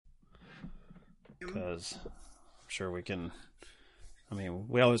because I'm sure we can. I mean,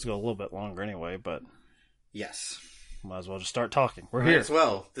 we always go a little bit longer anyway, but Yes. might as well just start talking. We're Might here. as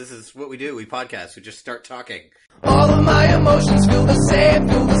well. This is what we do. We podcast. We just start talking. All of my emotions feel the same,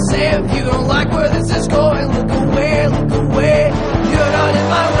 feel the same. If you don't like where this is going, look away, look away. You're not in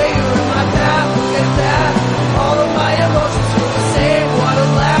my way, you're in my path, look at that. All of my emotions feel the same, what a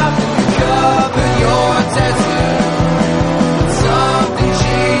laugh. If you cover your tattoo with something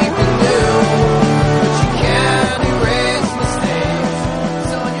cheap and new, but you can't erase mistakes.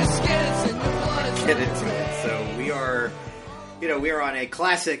 It's on your skin, it's in your blood. It's Get into it. So we are on a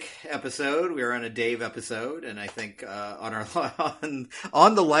classic episode. We are on a Dave episode, and I think on our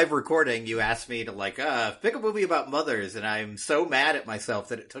on the live recording, you asked me to pick a movie about mothers, and I'm so mad at myself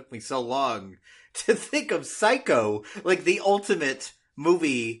that it took me so long to think of Psycho, like the ultimate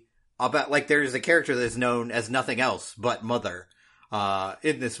movie about there's a character that is known as nothing else but mother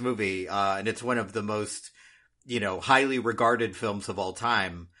in this movie, and it's one of the most highly regarded films of all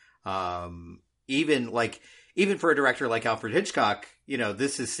time. Even for a director like Alfred Hitchcock,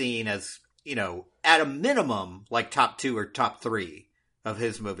 this is seen as, at a minimum, like top 2 or top 3 of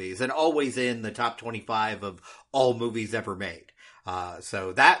his movies, and always in the top 25 of all movies ever made.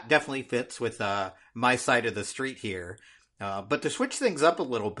 So that definitely fits with my side of the street here. But to switch things up a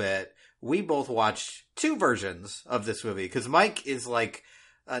little bit, we both watched 2 versions of this movie, because Mike is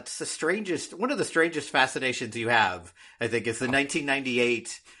it's one of the strangest fascinations you have, I think, is the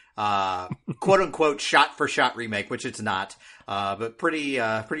 1998 quote unquote shot for shot remake, which it's not, but pretty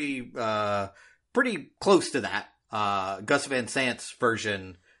close to that. Gus Van Sant's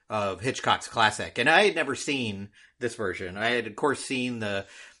version of Hitchcock's classic. And I had never seen this version. I had, of course, seen the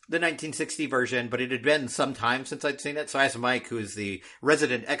 1960 version, but it had been some time since I'd seen it. So I asked Mike, who is the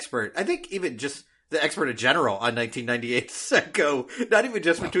resident expert, I think even just the expert in general on 1998 Psycho, not even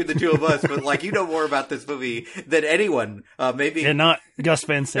just between the two of us, but more about this movie than anyone. Maybe. And not Gus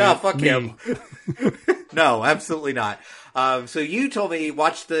Van Sant. No, fuck him. No, absolutely not. So you told me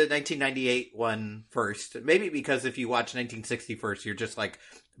watch the 1998 one first. Maybe because if you watch 1960 first, you're just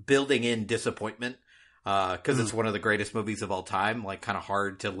building in disappointment. Cause it's one of the greatest movies of all time, kind of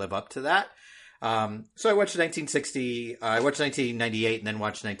hard to live up to that. So I watched 1960, I watched 1998 and then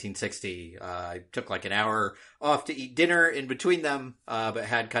watched 1960. I took an hour off to eat dinner in between them, but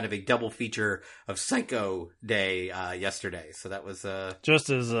had kind of a double feature of Psycho Day, yesterday. So that was,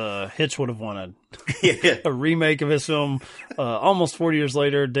 just as Hitch would have wanted. Yeah. A remake of his film, almost 40 years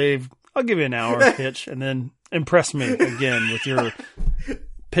later. Dave, I'll give you an hour, Hitch, and then impress me again with your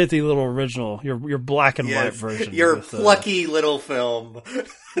pithy little original, your black and white version. Your with, plucky little film.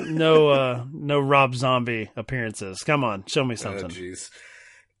 no Rob Zombie appearances. Come on, show me something. Oh, jeez.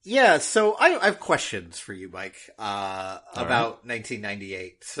 Yeah, so I have questions for you, Mike, about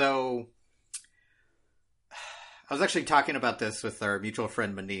 1998. So I was actually talking about this with our mutual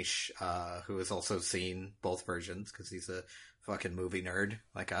friend Manish, who has also seen both versions because he's a fucking movie nerd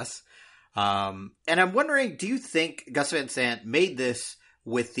like us. And I'm wondering, do you think Gus Van Sant made this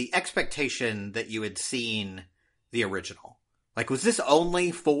with the expectation that you had seen the original? Was this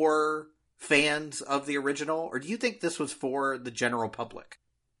only for fans of the original, or do you think this was for the general public?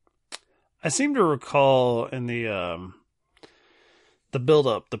 I seem to recall in the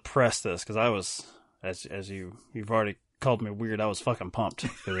build-up, the press this, because I was, as you've already called me weird, I was fucking pumped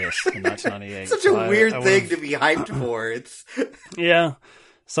for this in 1998. Such a weird thing to be hyped for. It's yeah.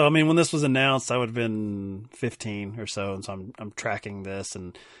 So, I mean, when this was announced, I would have been 15 or so, and so I'm tracking this,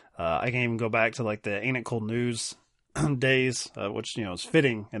 and I can even go back to the Ain't It Cool News days, which is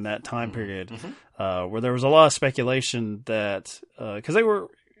fitting in that time period, where there was a lot of speculation that because they were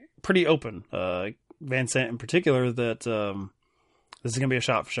pretty open, Van Sant in particular, that this is going to be a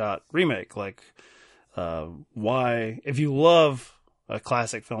shot-for-shot remake. Why, if you love a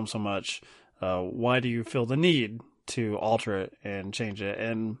classic film so much, why do you feel the need to alter it and change it?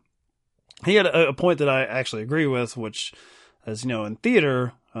 And he had a point that I actually agree with, which, as you know, in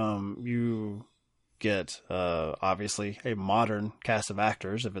theater, you get obviously a modern cast of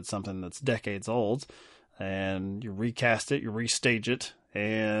actors if it's something that's decades old, and you recast it, you restage it,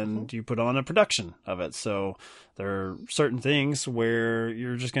 and you put on a production of it. So there are certain things where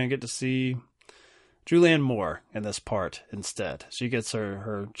you're just going to get to see Julianne Moore in this part instead. She gets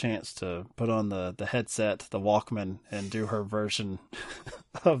her chance to put on the headset, the Walkman, and do her version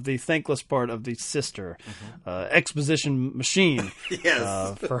of the thankless part of the sister exposition machine.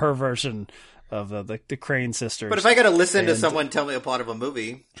 Yes. For her version of the Crane sisters. But if I got to listen to someone tell me a plot of a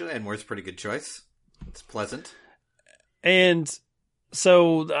movie, Julianne Moore's a pretty good choice. It's pleasant. And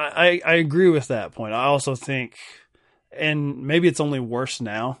so I agree with that point. I also think, and maybe it's only worse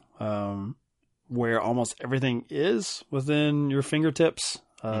now, where almost everything is within your fingertips.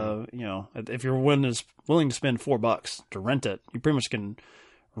 You know, if you're willing to spend $4 to rent it, you pretty much can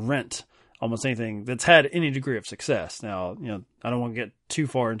rent almost anything that's had any degree of success. Now, you know, I don't want to get too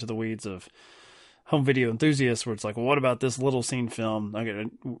far into the weeds of home video enthusiasts where it's like, well, what about this little scene film? Okay,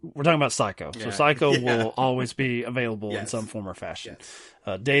 we're talking about Psycho. So Psycho will always be available in some form or fashion.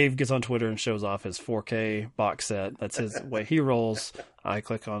 Dave gets on Twitter and shows off his 4K box set. That's his way he rolls. I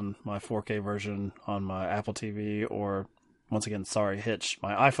click on my 4K version on my Apple TV, or once again, sorry, Hitch,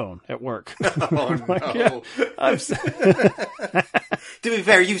 my iPhone at work. Oh, no. To be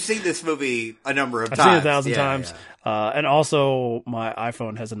fair, you've seen this movie a number of times. I've seen it 1,000 times. And also, my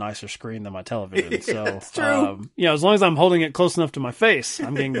iPhone has a nicer screen than my television. So, it's true. You know, as long as I'm holding it close enough to my face,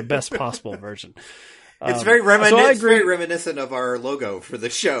 I'm getting the best possible version. It's very very reminiscent of our logo for the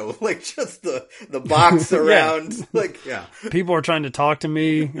show, like just the box around. People are trying to talk to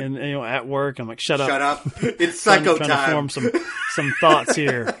me, and you know, at work, I'm like, shut up! It's Psycho trying time. To form some thoughts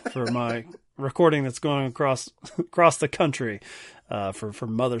here for my recording that's going across the country for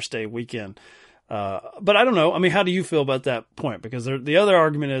Mother's Day weekend. But I don't know. I mean, how do you feel about that point? Because the other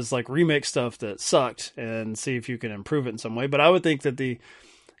argument is like remake stuff that sucked and see if you can improve it in some way. But I would think that the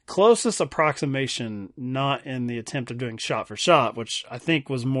closest approximation, not in the attempt of doing shot for shot, which I think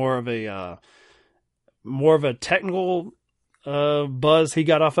was more of a technical buzz he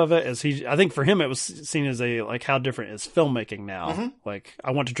got off of it, as I think for him it was seen as how different is filmmaking now. Mm-hmm. Like,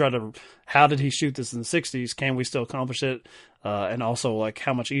 I want to try to, how did he shoot this in the 60s? Can we still accomplish it? And also, like,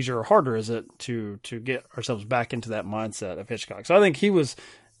 how much easier or harder is it to get ourselves back into that mindset of Hitchcock? So I think he was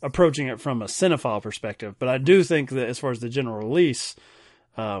approaching it from a cinephile perspective, but I do think that as far as the general release,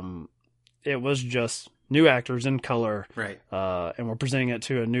 it was just new actors in color, right? And we're presenting it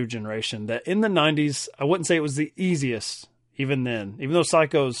to a new generation that in the 90s, I wouldn't say it was the easiest even then, even though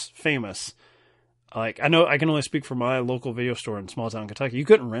Psycho's famous. Like, I know I can only speak for my local video store in small town Kentucky. You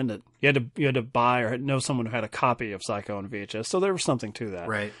couldn't rent it. You had to buy or know someone who had a copy of Psycho on VHS. So there was something to that.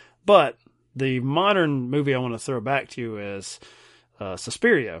 Right. But the modern movie I want to throw back to you is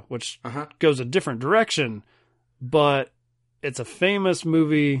Suspiria, which goes a different direction, but it's a famous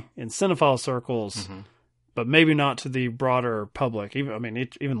movie in cinephile circles, but maybe not to the broader public.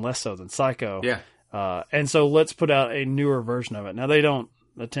 Even less so than Psycho. Yeah. And so let's put out a newer version of it. Now, they don't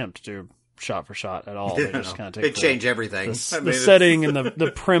attempt to do shot for shot at all. They just kind of take change everything. The setting and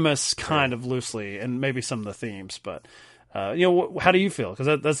the premise kind of loosely, and maybe some of the themes. But how do you feel?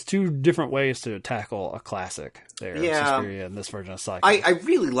 Because that's two different ways to tackle a classic. Suspiria and this version of Psycho. I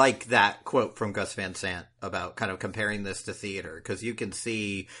really like that quote from Gus Van Sant about kind of comparing this to theater, because you can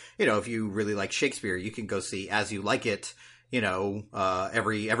see, if you really like Shakespeare, you can go see As You Like It,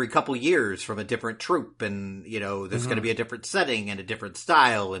 every couple years from a different troupe, and there's going to be a different setting and a different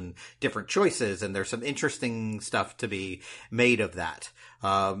style and different choices, and there's some interesting stuff to be made of that.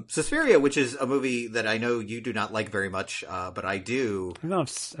 Suspiria, which is a movie that I know you do not like very much, but I do. No, I've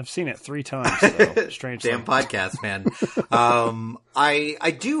seen it 3 times. So strange. Damn podcast, man.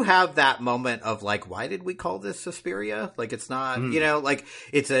 I do have that moment of like, why did we call this Suspiria? Like, it's not, like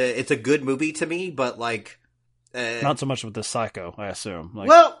it's a good movie to me, but like. Not so much with the Psycho, I assume. Like,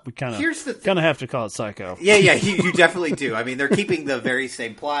 we kind of have to call it Psycho. Yeah, you definitely do. I mean, they're keeping the very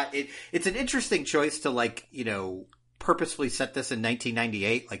same plot. It's an interesting choice to purposefully set this in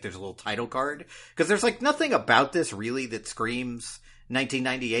 1998. Like, there's a little title card, because there's like nothing about this really that screams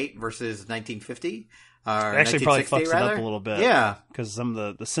 1998 versus 1950. It actually probably fucks it up a little bit. Yeah, because some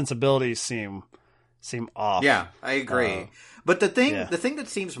of the sensibilities seem off. Yeah, I agree. But the thing that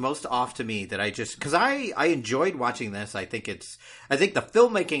seems most off to me that because I enjoyed watching this. I think the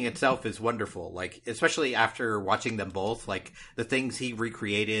filmmaking itself is wonderful. Like, especially after watching them both, like the things he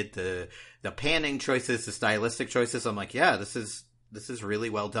recreated, the panning choices, the stylistic choices. I'm like, yeah, this is really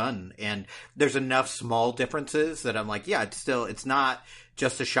well done. And there's enough small differences that I'm like, yeah, it's not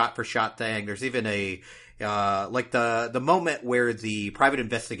just a shot for shot thing. There's even like the moment where the private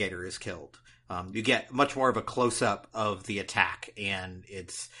investigator is killed. You get much more of a close-up of the attack, and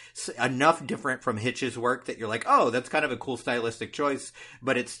it's enough different from Hitch's work that you're like, oh, that's kind of a cool stylistic choice,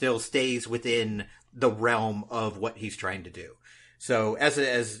 but it still stays within the realm of what he's trying to do. So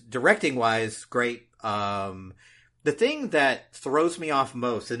as directing-wise, great. The thing that throws me off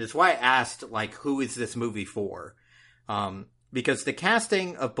most, and it's why I asked, like, who is this movie for? Because the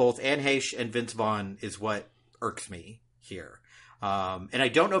casting of both Anne Heche and Vince Vaughn is what irks me here. And I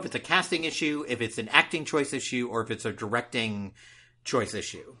don't know if it's a casting issue, if it's an acting choice issue, or if it's a directing choice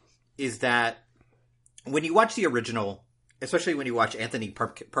issue. Is that when you watch the original, especially when you watch Anthony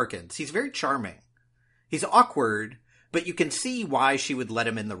Perkins, he's very charming. He's awkward, but you can see why she would let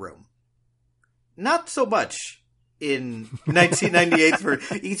him in the room. not so much in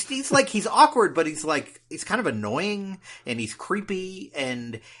 1998. He's like, he's awkward, but he's kind of annoying and he's creepy.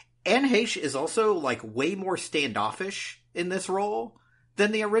 And Anne Heche is also like way more standoffish in this role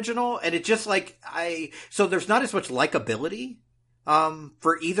than the original. And it just so there's not as much likability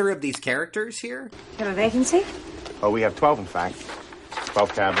for either of these characters here. You have a vacancy? Oh, we have 12, in fact.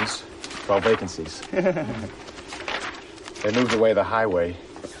 12 cabins, 12 vacancies. They moved away the highway.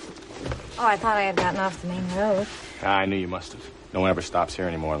 Oh, I thought I had gotten off the main road. I knew you must have. No one ever stops here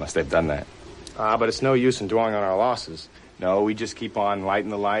anymore unless they've done that. But it's no use in dwelling on our losses. No, we just keep on lighting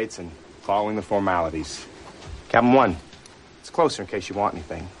the lights and following the formalities. Cabin 1. It's closer in case you want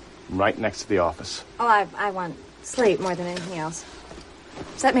anything. Right next to the office. Oh, I want sleep more than anything else.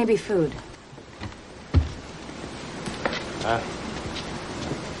 Except maybe food.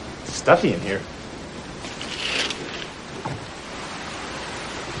 It's stuffy in here.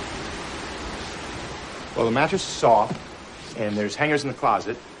 Well, the mattress is soft, and there's hangers in the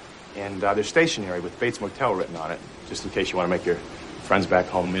closet, and there's stationery with Bates Motel written on it, just in case you want to make your friends back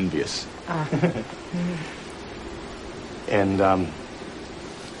home envious. And,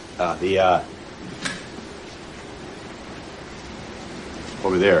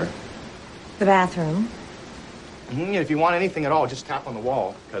 over there. The bathroom. If you want anything at all, just tap on the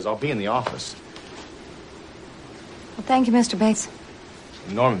wall, because I'll be in the office. Well, thank you, Mr. Bates.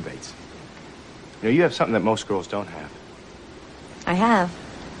 Norman Bates. You know, you have something that most girls don't have. I have.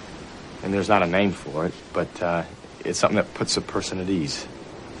 And there's not a name for it, but it's something that puts a person at ease.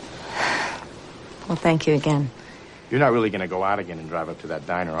 Well, thank you again. You're not really going to go out again and drive up to that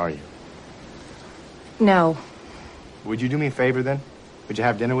diner, are you? No. Would you do me a favor, then? Would you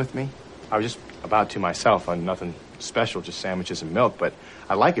have dinner with me? I was just about to myself on nothing special, just sandwiches and milk, but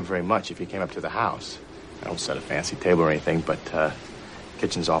I'd like it very much if you came up to the house. I don't set a fancy table or anything, but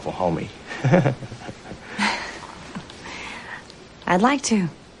kitchen's awful homey. I'd like to.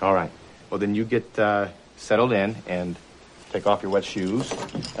 All right. Well, then you get settled in and take off your wet shoes,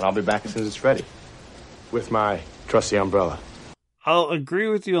 and I'll be back as soon as it's ready. With my trusty umbrella. I'll agree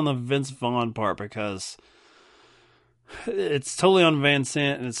with you on the Vince Vaughn part because it's totally on Van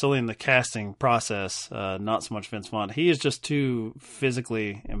Sant and it's totally in the casting process, not so much Vince Vaughn. He is just too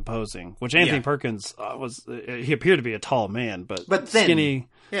physically imposing, which Anthony Perkins was. He appeared to be a tall man, but thin. Skinny.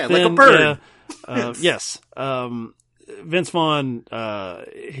 Yeah, thin, like a bird. Yeah. Yes. Vince Vaughn,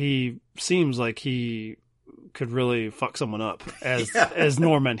 he seems like he could really fuck someone up as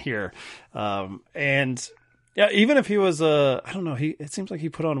Norman here. And yeah, even if he was, I don't know, it seems like he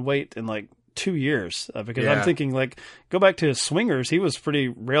put on weight in like 2 years because I'm thinking like, go back to his Swingers. He was pretty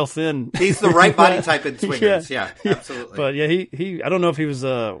rail thin. He's the right body type in Swingers. Yeah, absolutely. But yeah, he I don't know if he was,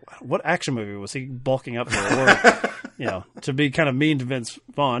 what action movie was he bulking up for? Or, to be kind of mean to Vince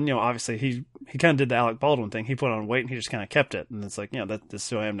Vaughn, obviously he kind of did the Alec Baldwin thing. He put on weight and he just kind of kept it. And it's like, this is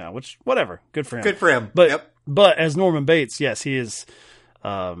who I am now, which, whatever. Good for him. Good for him. But as Norman Bates, yes, he is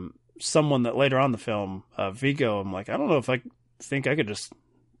someone that later on in the film, Vigo, I'm like, I don't know if I think I could just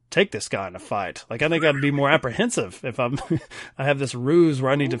take this guy in a fight. Like, I think I'd be more apprehensive if I have this ruse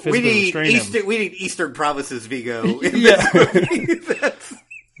where I need to physically restrain him. We need Eastern Provinces Vigo.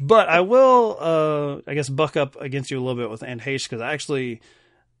 But I will, I guess, buck up against you a little bit with Anne Heche because I actually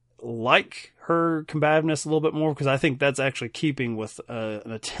like her combativeness a little bit more because I think that's actually keeping with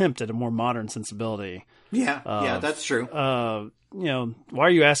an attempt at a more modern sensibility. Yeah, that's true. Why are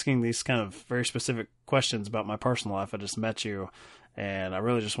you asking these kind of very specific questions about my personal life? I just met you, and I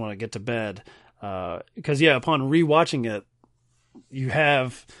really just want to get to bed. Because, upon rewatching it, you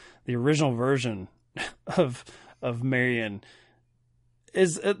have the original version of Marion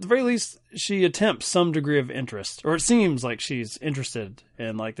is, at the very least, she attempts some degree of interest, or it seems like she's interested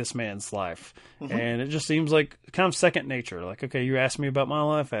in like this man's life. Mm-hmm. And it just seems like kind of second nature. Like, okay, you ask me about my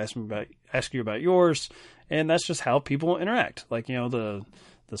life, I ask you about yours. And that's just how people interact. Like, the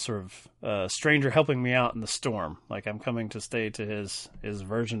sort of stranger helping me out in the storm. Like, I'm coming to stay to his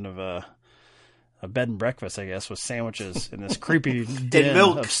version of a bed and breakfast, I guess, with sandwiches in this creepy den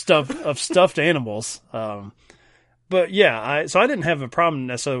of stuffed animals. But yeah, so I didn't have a problem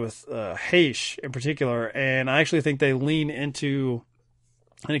necessarily with Heche in particular, and I actually think they lean into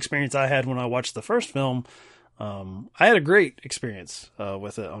an experience I had when I watched the first film. I had a great experience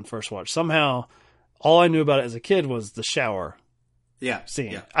with it on first watch. Somehow, all I knew about it as a kid was the shower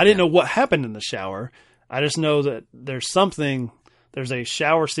scene. Yeah, I didn't know what happened in the shower. I just know that there's a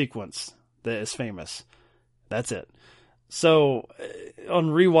shower sequence that is famous. That's it. So on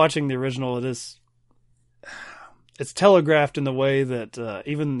rewatching the original, it's telegraphed in the way that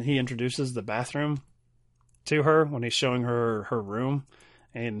even he introduces the bathroom to her when he's showing her room.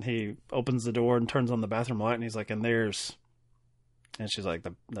 And he opens the door and turns on the bathroom light, and he's like, and she's like,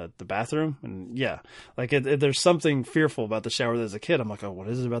 the bathroom? And yeah, like there's something fearful about the shower as a kid. I'm like, oh, what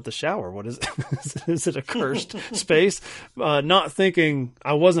is it about the shower? What is it? Is it a cursed space? Not thinking,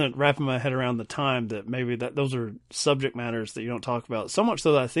 I wasn't wrapping my head around the time that maybe those are subject matters that you don't talk about. So much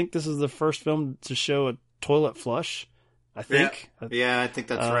so that I think this is the first film to show a toilet flush, I think. Yeah, I think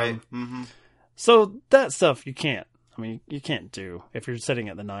that's right. Mm-hmm. So that stuff you can't do if you're setting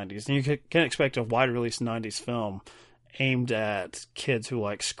it in the 90s. And you can't expect a wide release 90s film aimed at kids who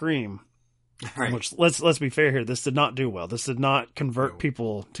like Scream. Right. Which, let's be fair here, this did not do well. This did not convert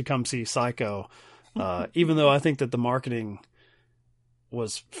people to come see Psycho. Even though I think that the marketing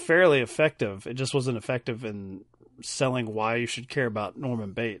was fairly effective, it just wasn't effective in selling why you should care about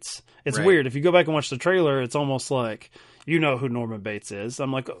Norman Bates. It's weird. If you go back and watch the trailer, it's almost like you know who Norman Bates is.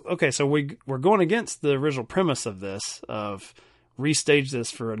 I'm like, okay, so we're going against the original premise of this, of restage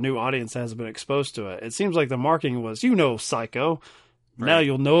this for a new audience that hasn't been exposed to it. It seems like the marketing was, Psycho. Right. Now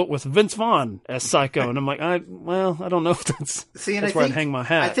you'll know it with Vince Vaughn as Psycho. And I'm like, I don't know if that's where I'd hang my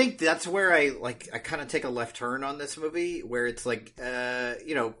hat. I think that's where I kind of take a left turn on this movie, where it's like,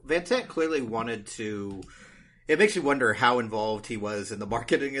 Van Sant clearly wanted to. It makes you wonder how involved he was in the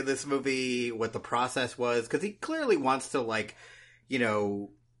marketing of this movie, what the process was, because he clearly wants to,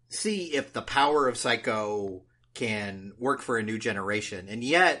 see if the power of Psycho can work for a new generation. And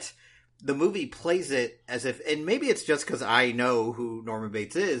yet, the movie plays it as if, and maybe it's just because I know who Norman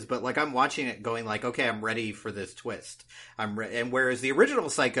Bates is, but I'm watching it going like, okay, I'm ready for this twist. And whereas the original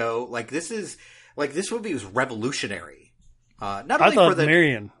Psycho, this movie was revolutionary. I thought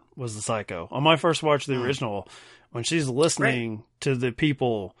Marion was the Psycho. On my first watch of the original, when she's listening to the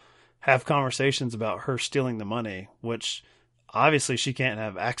people have conversations about her stealing the money, which obviously she can't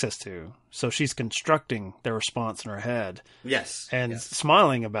have access to. So she's constructing their response in her head. Yes. And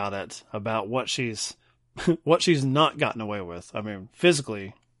smiling about it, about what she's not gotten away with. I mean,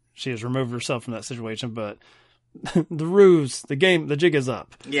 physically, she has removed herself from that situation, but the ruse, the jig is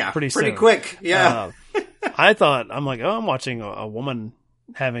up. Yeah. Pretty quick. Yeah. I'm like, I'm watching a woman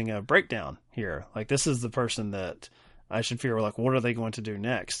having a breakdown here. Like, this is the person that I should fear, like, what are they going to do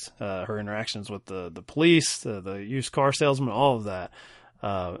next? Her interactions with the police, the used car salesman, all of that.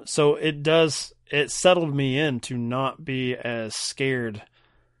 So it settled me in to not be as scared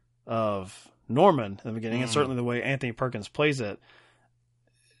of Norman in the beginning, and certainly the way Anthony Perkins plays it.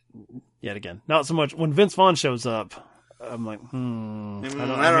 Yet again, not so much when Vince Vaughn shows up. I'm like, I don't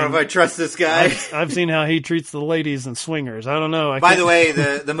know if I trust this guy. I've seen how he treats the ladies and swingers. I don't know. By the way,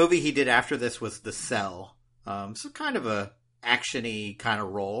 the movie he did after this was The Cell. So kind of a action-y kind of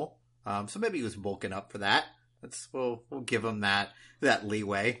role. So maybe he was bulking up for that. We'll give him that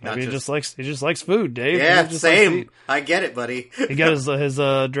leeway. Maybe he just likes food, Dave. Yeah, same. I get it, buddy. He got his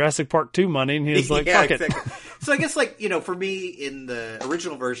Jurassic Park 2 money, and he was like, fuck it. So I guess, for me, in the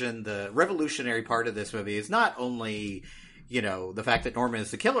original version, the revolutionary part of this movie is not only, the fact that Norman is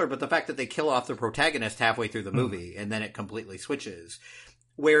the killer, but the fact that they kill off the protagonist halfway through the movie, and then it completely switches.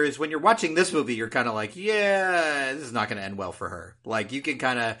 Whereas when you're watching this movie, you're kind of like, yeah, this is not going to end well for her. Like, you can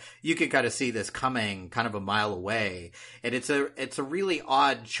kind of see this coming kind of a mile away. And it's a really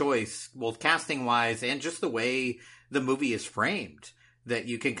odd choice, both casting wise and just the way the movie is framed, that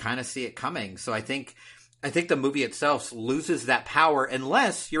you can kind of see it coming. So I think the movie itself loses that power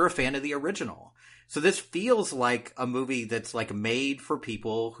unless you're a fan of the original. So this feels like a movie that's made for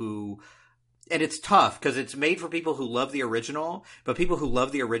people who, and it's tough because it's made for people who love the original, but people who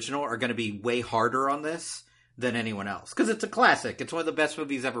love the original are going to be way harder on this than anyone else. Because it's a classic. It's one of the best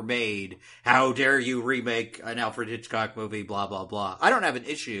movies ever made. How dare you remake an Alfred Hitchcock movie, blah, blah, blah. I don't have an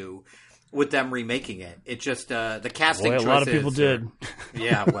issue with them remaking it. It's just the casting choices. A lot of people did.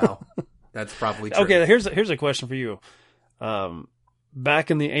 Yeah, well, that's probably true. Okay, here's a question for you.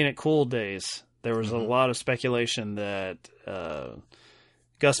 Back in the Ain't It Cool days, there was a lot of speculation that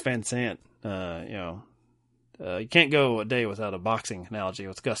Gus Van Sant, you can't go a day without a boxing analogy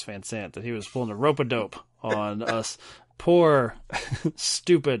with Gus Van Sant, that he was pulling a rope-a-dope on us poor,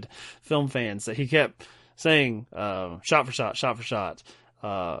 stupid film fans, that he kept saying shot for shot, shot for shot.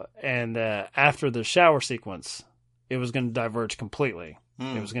 And after the shower sequence, it was going to diverge completely.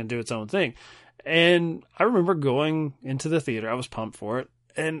 It was going to do its own thing. And I remember going into the theater. I was pumped for it.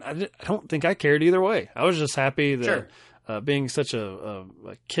 And I don't think I cared either way. I was just happy that being such a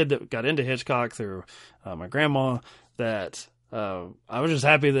kid that got into Hitchcock through my grandma, that I was just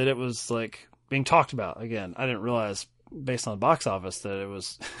happy that it was being talked about again. I didn't realize, based on the box office, that it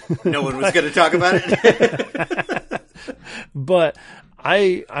was no one was going to talk about it. But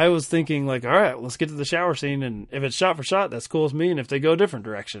I was thinking like, all right, let's get to the shower scene, and if it's shot for shot, that's cool with me. And if they go a different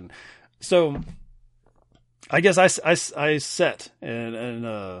direction, so I guess I sat in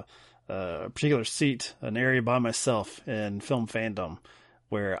a particular seat, an area by myself in film fandom,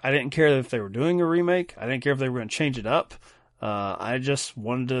 where I didn't care if they were doing a remake. I didn't care if they were going to change it up. I just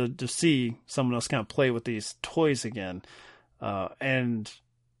wanted to see someone else kind of play with these toys again. And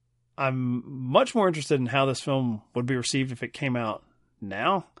I'm much more interested in how this film would be received if it came out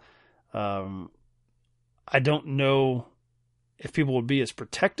now. I don't know if people would be as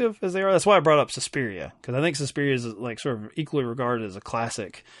protective as they are. That's why I brought up Suspiria, because I think Suspiria is like sort of equally regarded as a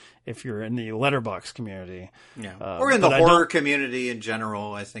classic if you're in the Letterboxd community. Yeah. Or in the horror community in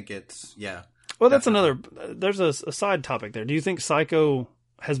general. I think it's, Well, that's there's a side topic there. Do you think Psycho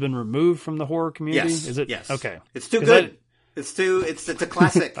has been removed from the horror community? Yes. Is it? Yes. Okay. It's too good. It's a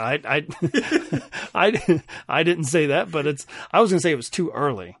classic. I didn't say that, but I was going to say it was too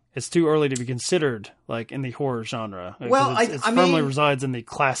early. It's too early to be considered like in the horror genre. Well, it firmly resides in the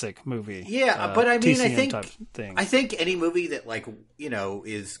classic movie. Yeah, but I mean, TCM I think any movie that like,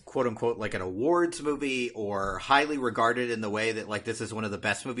 is quote unquote like an awards movie or highly regarded in the way that like this is one of the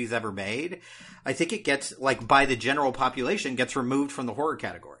best movies ever made, I think it gets like by the general population gets removed from the horror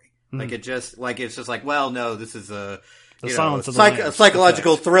category. Like it's just like, well, no, this is a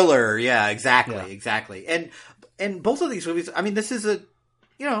psychological thriller. Yeah, exactly. And both of these movies, I mean, this is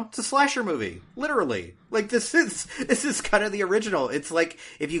it's a slasher movie, literally. Like this is kind of the original. It's like,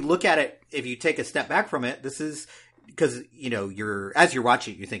 if you look at it, if you take a step back from it, this is because, as you're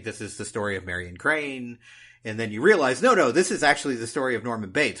watching, you think this is the story of Marion Crane. And then you realize, no, this is actually the story of Norman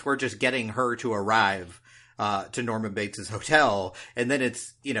Bates. We're just getting her to arrive to Norman Bates' hotel, and then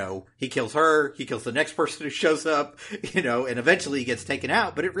it's, he kills her, he kills the next person who shows up, and eventually he gets taken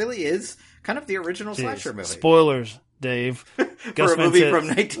out, but it really is kind of the original slasher movie. Spoilers, Dave. For a movie from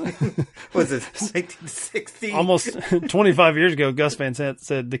 1960? Almost 25 years ago, Gus Van Sant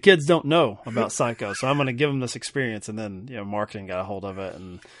said, the kids don't know about Psycho, so I'm going to give them this experience, and then, marketing got a hold of it,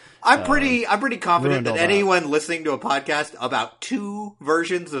 and I'm pretty confident that anyone listening to a podcast about two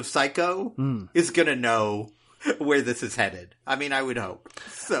versions of Psycho is going to know where this is headed. I mean, I would hope.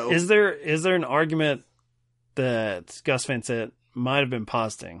 So, is there an argument that Gus Van Sant might have been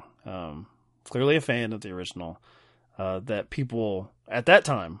positing, clearly a fan of the original, that people at that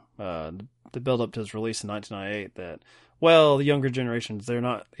time, the build up to his release in 1998, that, well, the younger generations, they're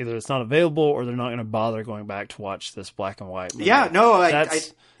not, either it's not available or they're not going to bother going back to watch this black and white movie. Yeah, no,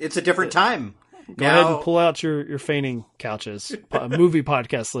 it's a different time. Go ahead and pull out your fainting couches, movie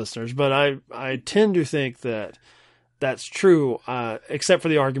podcast listeners. But I tend to think that that's true, except for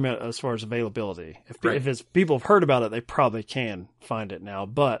the argument as far as availability. If it's people have heard about it, they probably can find it now.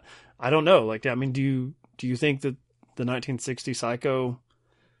 But I don't know. Like, I mean, do you think that the 1960 Psycho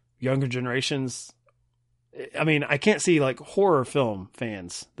younger generations? I mean, I can't see like horror film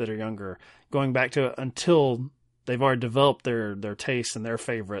fans that are younger going back to it until they've already developed their tastes and their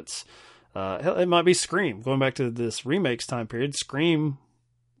favorites. It might be Scream. Going back to this remakes time period, Scream,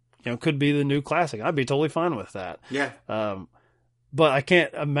 could be the new classic. I'd be totally fine with that. Yeah. But I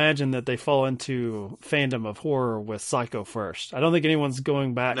can't imagine that they fall into fandom of horror with Psycho first. I don't think anyone's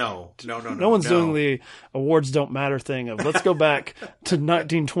going back. No. No one's doing the awards don't matter thing of let's go back to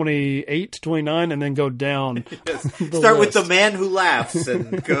 1928, 29, and then go down. Yes. Start with The Man Who Laughs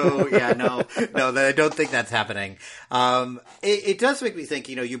and go. Yeah, no, I don't think that's happening. It does make me think,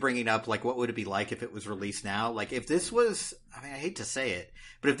 you bringing up like what would it be like if it was released now? Like if this was, I mean, I hate to say it,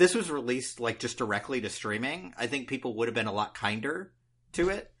 but if this was released like just directly to streaming, I think people would have been a lot kinder to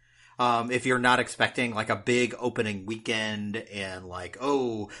it. If you're not expecting like a big opening weekend and like,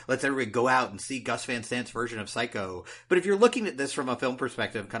 oh, let's everybody go out and see Gus Van Sant's version of Psycho. But if you're looking at this from a film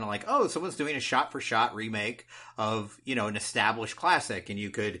perspective, kind of like, oh, someone's doing a shot for shot remake of, an established classic. And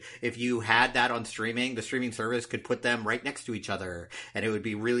you could, if you had that on streaming, the streaming service could put them right next to each other and it would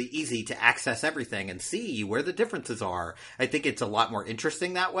be really easy to access everything and see where the differences are. I think it's a lot more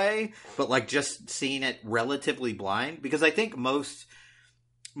interesting that way, but like just seeing it relatively blind, because I think most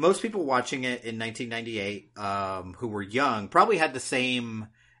people watching it in 1998 who were young probably had the same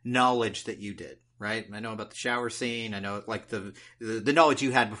knowledge that you did, right? I know about the shower scene. I know like the knowledge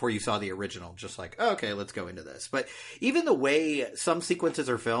you had before you saw the original. Just like, oh, okay, let's go into this. But even the way some sequences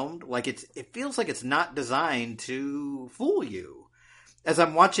are filmed, like it feels like it's not designed to fool you. As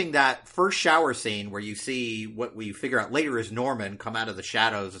I'm watching that first shower scene where you see what we figure out later is Norman come out of the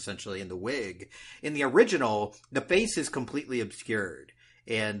shadows essentially in the wig. In the original, the face is completely obscured.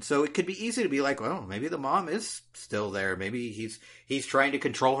 And so it could be easy to be like, well, maybe the mom is still there. Maybe he's trying to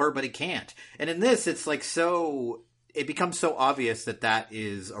control her, but he can't. And in this, it's like so it becomes so obvious that that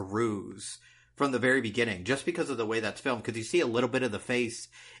is a ruse from the very beginning, just because of the way that's filmed. Because you see a little bit of the face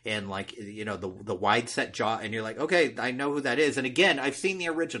and, like, you know, the wide set jaw, and you're like, okay, I know who that is. And again, I've seen the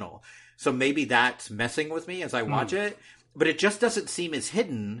original, so maybe that's messing with me as I watch it. But it just doesn't seem as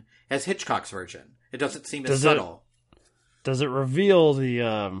hidden as Hitchcock's version. It doesn't seem as subtle. Does it reveal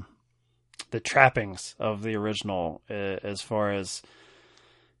the trappings of the original, as far as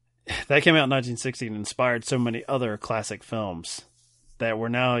that came out in 1960 and inspired so many other classic films that we're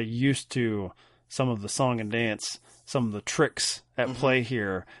now used to some of the song and dance, some of the tricks at play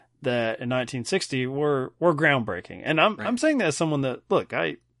here that in 1960 were groundbreaking. And I'm saying that as someone that, look,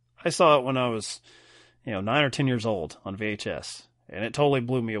 I saw it when I was, 9 or 10 years old on VHS, and it totally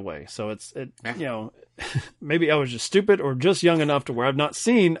blew me away. So maybe I was just stupid or just young enough to where I've not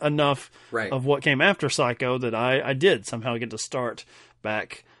seen enough of what came after Psycho that I did somehow get to start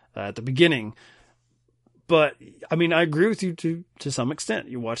back at the beginning. But I mean, I agree with you to some extent.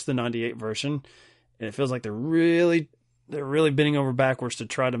 You watch the 98 version and it feels like they're really bending over backwards to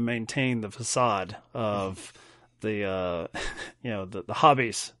try to maintain the facade of the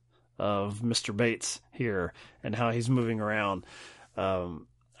hobbies of Mr. Bates here and how he's moving around.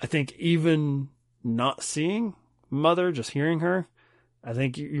 I think even not seeing Mother, just hearing her, I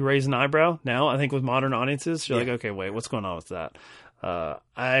think you raise an eyebrow now. I think with modern audiences, you're like, okay, wait, what's going on with that?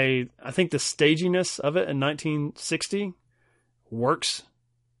 I think the staginess of it in 1960 works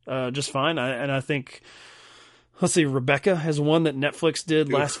just fine. I think, let's see, Rebecca is one that Netflix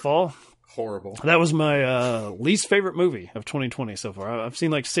did last fall. Horrible. That was my least favorite movie of 2020 so far. I've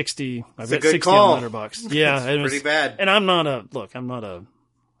seen like 60. I've got 60 call. on Letterboxd. Yeah, it's pretty bad. And I'm not a.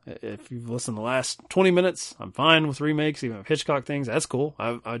 If you've listened to the last 20 minutes, I'm fine with remakes, even of Hitchcock things. That's cool.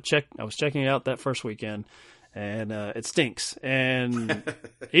 I was checking it out that first weekend, and it stinks. And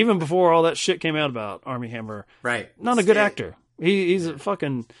even before all that shit came out about Armie Hammer, not a good actor. He's a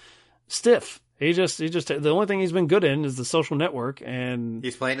fucking stiff. He just the only thing he's been good in is The Social Network, and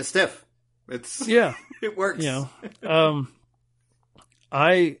he's playing a stiff. It works.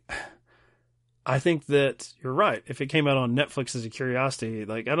 I think that you're right. If it came out on Netflix as a curiosity,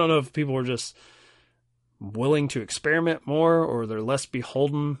 like, I don't know if people were just willing to experiment more, or they're less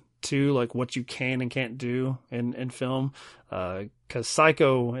beholden to like what you can and can't do in film. 'Cause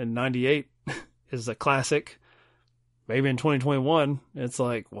Psycho in 98 is a classic. Maybe in 2021, it's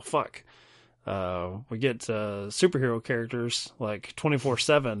like, well, fuck. We get superhero characters like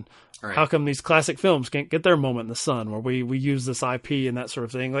 24/7. Right. How come these classic films can't get their moment in the sun where we use this IP and that sort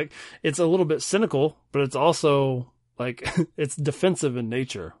of thing? Like, it's a little bit cynical, but it's also like it's defensive in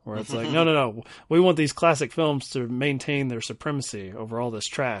nature, where it's like, no, we want these classic films to maintain their supremacy over all this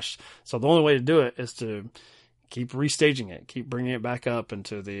trash. So the only way to do it is to keep restaging it, keep bringing it back up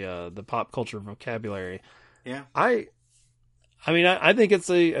into the pop culture vocabulary. Yeah, I mean, I think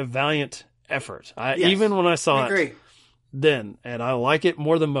it's a valiant effort. Even when I saw it then, and I like it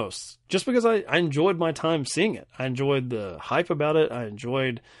more than most, just because I enjoyed my time seeing it. I enjoyed the hype about it. I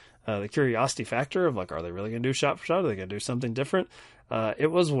enjoyed the curiosity factor of like, are they really going to do shot for shot? Are they going to do something different? It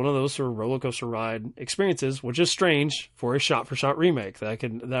was one of those sort of roller coaster ride experiences, which is strange for a shot for shot remake. That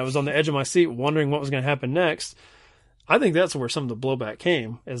I was on the edge of my seat wondering what was going to happen next. I think that's where some of the blowback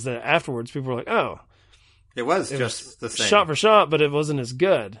came, is that afterwards people were like, oh, it was just the same shot for shot, but it wasn't as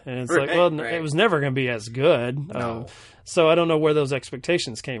good. And it's it was never going to be as good. No. So I don't know where those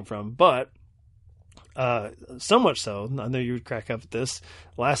expectations came from, but so much so, I know you would crack up at this.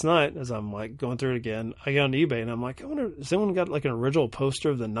 Last night, as I'm like going through it again, I get on eBay and I'm like, I wonder, has anyone got like an original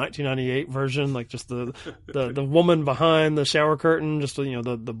poster of the 1998 version? Like just the woman behind the shower curtain, just,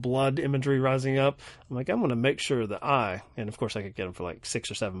 the blood imagery rising up. I'm like, I'm going to make sure that and of course I could get them for like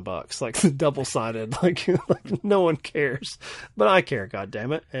 $6 or $7, like double sided, like no one cares, but I care, God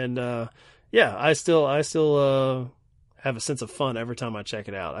damn it. And, I still have a sense of fun every time I check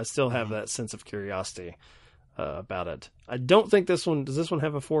it out. I still have that sense of curiosity about it. I don't think does this one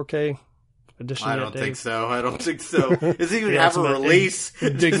have a 4K edition? I don't think so. Does it even have a release?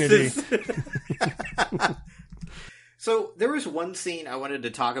 Dignity. So there was one scene I wanted to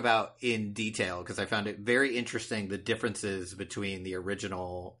talk about in detail because I found it very interesting, the differences between the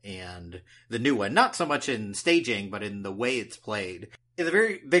original and the new one. Not so much in staging, but in the way it's played.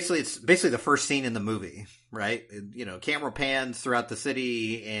 It's basically the first scene in the movie, right? Camera pans throughout the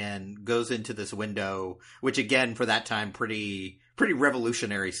city and goes into this window, which again, for that time, pretty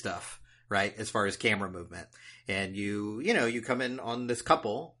revolutionary stuff, right? As far as camera movement. And you come in on this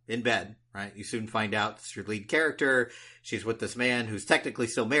couple in bed, right? You soon find out it's your lead character. She's with this man who's technically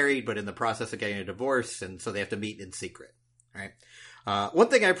still married, but in the process of getting a divorce. And so they have to meet in secret, right? One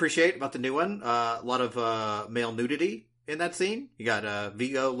thing I appreciate about the new one, a lot of male nudity in that scene. You got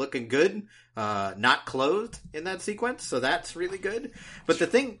Vigo looking good, not clothed in that sequence, so that's really good. But the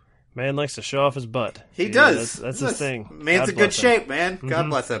thing... Man likes to show off his butt. He does. That's his thing. Man's in good shape, man. God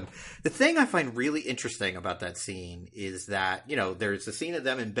bless him. The thing I find really interesting about that scene is that, there's a scene of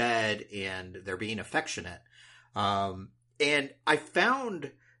them in bed and they're being affectionate. And I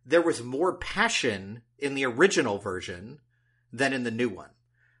found there was more passion in the original version than in the new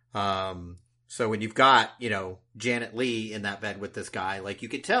one. So when you've got, Janet Leigh in that bed with this guy, like, you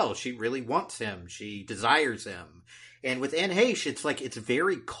could tell she really wants him. She desires him. And with Anne Heche, it's like, it's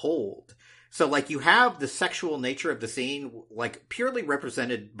very cold. So, like, you have the sexual nature of the scene, like, purely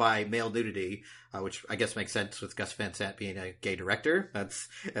represented by male nudity, which I guess makes sense with Gus Van Sant being a gay director. That's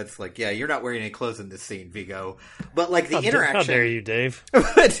like, yeah, you're not wearing any clothes in this scene, Vigo. But, like, the interaction... How dare you, Dave?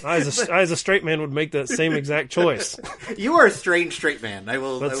 I, as a straight man, would make that same exact choice. You are a strange straight man. I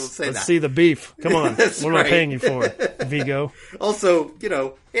will say that. Let's see the beef. Come on. What am I paying you for, Vigo? Also,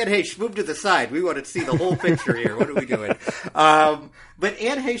 Anne Heche, move to the side. We want to see the whole picture here. What are we doing? But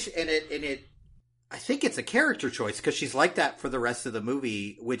Anne Heche, and it, I think it's a character choice because she's like that for the rest of the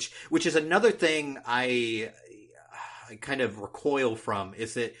movie, which is another thing I kind of recoil from,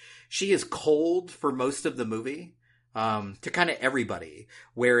 is that she is cold for most of the movie, to kind of everybody.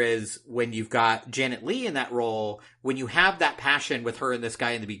 Whereas when you've got Janet Leigh in that role, when you have that passion with her and this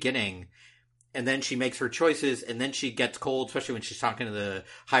guy in the beginning, and then she makes her choices, and then she gets cold, especially when she's talking to the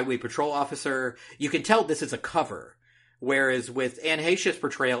highway patrol officer, you can tell this is a cover. Whereas with Anne Heche's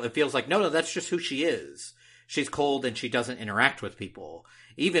portrayal, it feels like, no, that's just who she is. She's cold and she doesn't interact with people.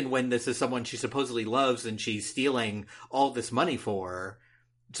 Even when this is someone she supposedly loves and she's stealing all this money for.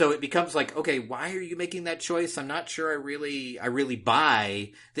 So it becomes like, okay, why are you making that choice? I'm not sure I really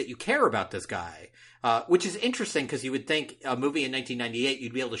buy that you care about this guy. Which is interesting because you would think a movie in 1998,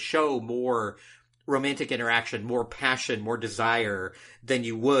 you'd be able to show more romantic interaction, more passion, more desire than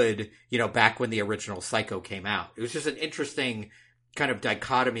you would, back when the original Psycho came out. It was just an interesting kind of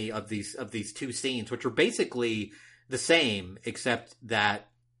dichotomy of these two scenes, which are basically the same, except that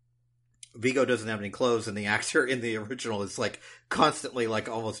Vigo doesn't have any clothes and the actor in the original is like constantly like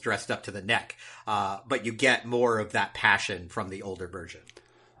almost dressed up to the neck. But you get more of that passion from the older version.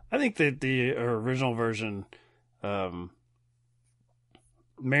 I think that the original version,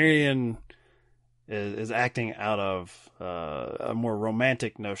 Marion is acting out of a more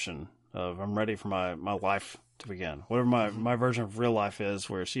romantic notion of, I'm ready for my life to begin. Whatever my version of real life is,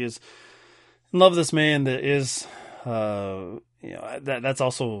 where she is in love with this man that is, that's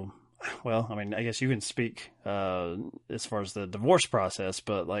also, well, I mean, I guess you can speak as far as the divorce process,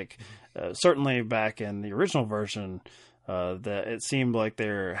 but like certainly back in the original version, that it seemed like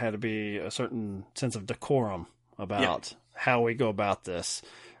there had to be a certain sense of decorum about how we go about this.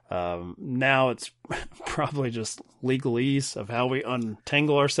 Now it's probably just legalese of how we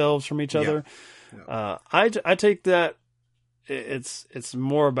untangle ourselves from each other. Yeah. I take that it's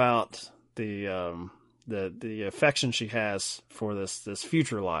more about the affection she has for this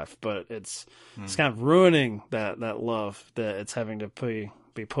future life, but it's kind of ruining that love that it's having to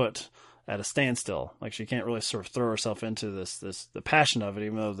be put at a standstill. Like she can't really sort of throw herself into the passion of it,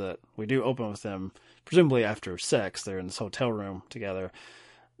 even though that we do open with them, presumably after sex, they're in this hotel room together.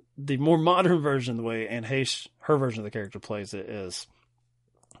 The more modern version, the way Anne Heche, her version of the character plays it, is,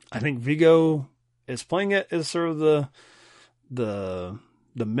 I think Vigo is playing it as sort of the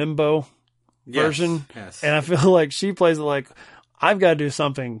Mimbo version. Yes. And I feel like she plays it like, I've got to do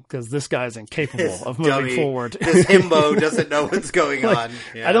something because this guy's incapable of moving forward. This himbo doesn't know what's going on.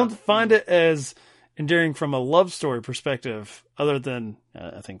 Yeah. I don't find it as endearing from a love story perspective, other than,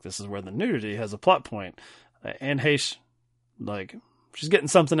 I think this is where the nudity has a plot point. Anne Heche, like, she's getting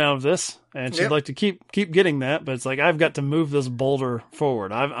something out of this, and she'd like to keep getting that, but it's like, I've got to move this boulder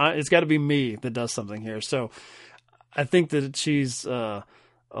forward. It's got to be me that does something here. So I think that she's a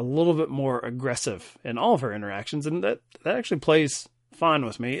little bit more aggressive in all of her interactions, and that actually plays fine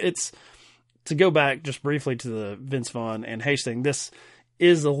with me. It's, to go back just briefly to the Vince Vaughn and Heche thing, this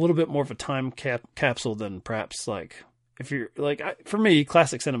is a little bit more of a time capsule than perhaps, like, if you're like, for me,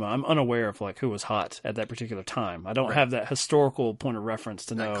 classic cinema, I'm unaware of like who was hot at that particular time. I don't have that historical point of reference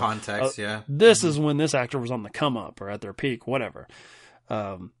to know context. This is when this actor was on the come up or at their peak, whatever.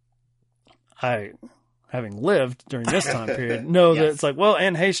 I, having lived during this time period, know that it's like, well,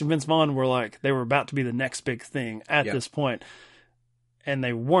 Anne Heche and Vince Vaughn were like, they were about to be the next big thing at this point, and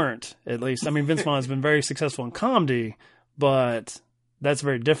they weren't. At least, I mean, Vince Vaughn has been very successful in comedy, but that's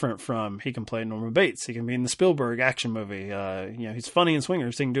very different from, he can play Norman Bates. He can be in the Spielberg action movie. He's funny in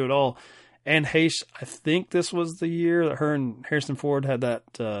Swingers. He can do it all. Anne Heche, I think this was the year that her and Harrison Ford had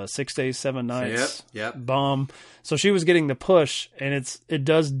that 6 Days, 7 Nights bomb. So she was getting the push, and it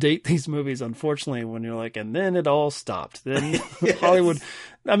does date these movies, unfortunately, when you're like, and then it all stopped. Then Hollywood,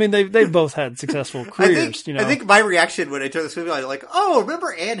 I mean, they've both had successful careers. I think my reaction when I turned this movie on, I was like, oh,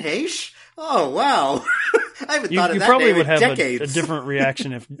 remember Anne Heche? Oh, wow. I haven't thought of that probably name would in have decades. a different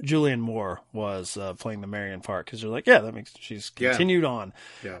reaction if Julianne Moore was playing the Marion part, because you're like, yeah, that makes she's continued on.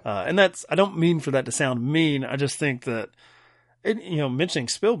 Yeah. And I don't mean for that to sound mean. I just think that, mentioning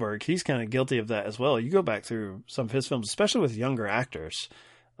Spielberg, he's kind of guilty of that as well. You go back through some of his films, especially with younger actors.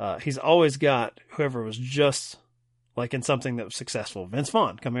 He's always got whoever was just like in something that was successful. Vince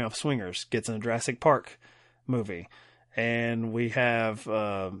Vaughn, coming off Swingers, gets in a Jurassic Park movie. And we have,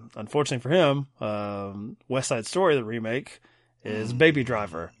 unfortunately for him, West Side Story, the remake, is Baby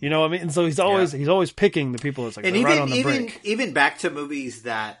Driver. You know what I mean? And so he's always picking the people that's like and right on the brink. Even back to movies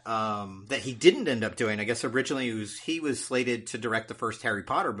that he didn't end up doing. I guess originally he was slated to direct the first Harry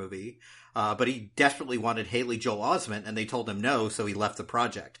Potter movie. But he desperately wanted Haley Joel Osment, and they told him no, so he left the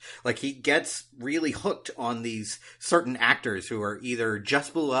project. Like, he gets really hooked on these certain actors who are either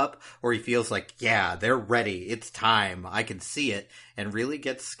just blew up, or he feels like, yeah, they're ready, it's time, I can see it, and really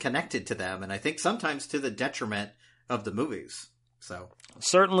gets connected to them, and I think sometimes to the detriment of the movies. So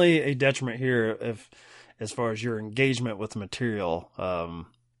certainly a detriment here as far as your engagement with the material,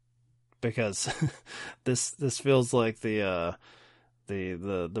 because this feels like the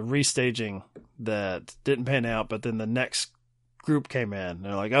restaging that didn't pan out, but then the next group came in. And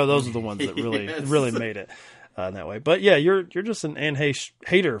they're like, oh, those are the ones that really really made it in that way. But yeah, you're just an Anne Heche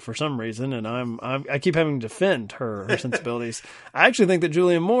hater for some reason, and I keep having to defend her sensibilities. I actually think that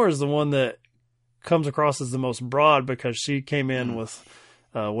Julianne Moore is the one that comes across as the most broad, because she came in with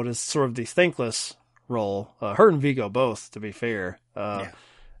what is sort of the thankless role. Her and Viggo both, to be fair.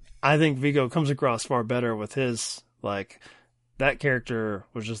 I think Viggo comes across far better with his, like, that character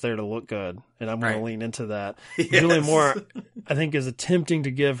was just there to look good, and I'm going to lean into that. Yes. Julianne Moore, I think, is attempting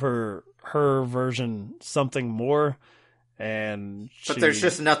to give her version something more, but there's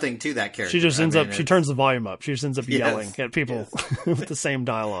just nothing to that character. She just she turns the volume up. She just ends up yelling at people with the same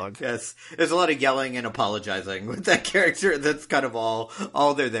dialogue. Yes, there's a lot of yelling and apologizing with that character. That's kind of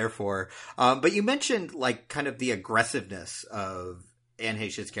all they're there for. But you mentioned, like, kind of the aggressiveness of Anne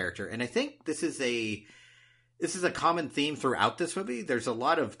Heche's character, and I think this is a common theme throughout this movie. There's a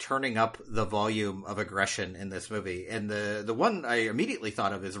lot of turning up the volume of aggression in this movie. And the one I immediately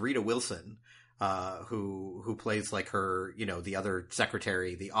thought of is Rita Wilson, who plays like her, the other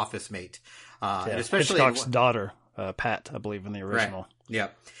secretary, the office mate. And especially Hitchcock's daughter, Pat, I believe, in the original. Right. Yeah.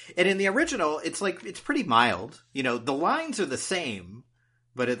 And in the original, it's pretty mild. The lines are the same,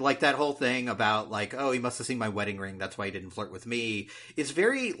 but it, like, that whole thing about, like, oh, he must have seen my wedding ring, that's why he didn't flirt with me, is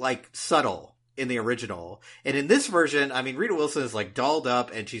very, like, subtle in the original. And in this version, I mean, Rita Wilson is, like, dolled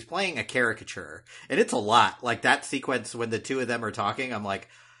up, and she's playing a caricature. And it's a lot. Like, that sequence when the two of them are talking, I'm like,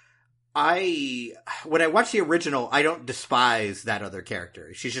 when I watch the original, I don't despise that other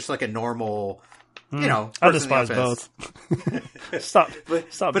character. She's just like a normal, I despise both. Stop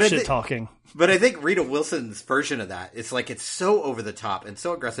shit talking. But I think Rita Wilson's version of that, it's like, it's so over the top and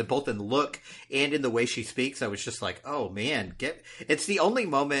so aggressive, both in look and in the way she speaks. I was just like, oh man, it's the only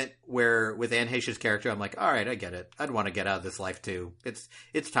moment where with Anne Heche's character, I'm like, all right, I get it. I'd want to get out of this life too.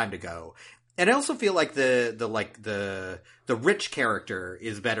 It's time to go. And I also feel like the rich character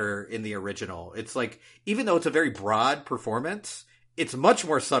is better in the original. It's like, even though it's a very broad performance, it's much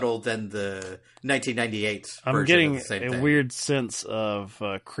more subtle than the 1998 version. I'm getting of the same a thing. weird sense of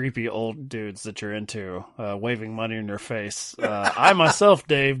creepy old dudes that you're into, waving money in their face. I myself,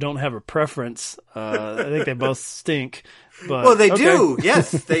 Dave, don't have a preference. I think they both stink. But, well, they do.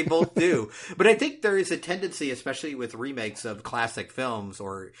 Yes, they both do. But I think there is a tendency, especially with remakes of classic films,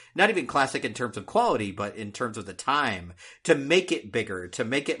 or not even classic in terms of quality, but in terms of the time, to make it bigger, to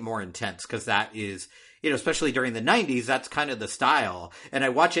make it more intense, because that is, especially during the 90s, that's kind of the style. And I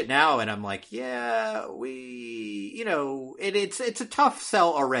watch it now and I'm like, yeah, it's a tough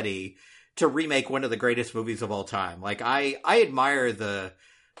sell already to remake one of the greatest movies of all time. Like, I admire the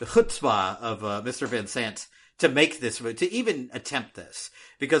chutzpah of Mr. Van Sant to make this, to even attempt this,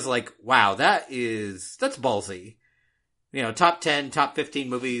 because, like, wow, that's ballsy. Top 10, top 15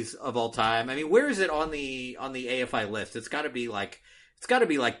 movies of all time. I mean, where is it on the AFI list? It's got to be like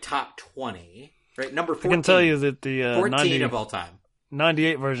top 20, right? Number 14. I can tell you that the 14 of all time.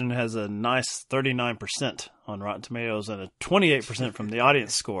 98 version has a nice 39% on Rotten Tomatoes and a 28% from the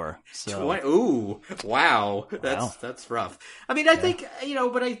audience score. So, ooh, wow. That's rough. I mean, I think,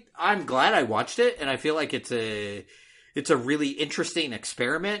 but I'm glad I watched it, and I feel like it's it's a really interesting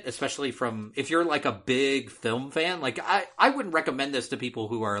experiment, especially from if you're like a big film fan. Like I wouldn't recommend this to people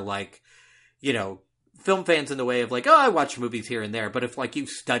who are like, you know, film fans in the way of like, oh, I watch movies here and there. But if like you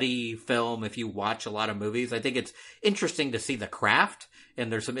study film, if you watch a lot of movies, I think it's interesting to see the craft,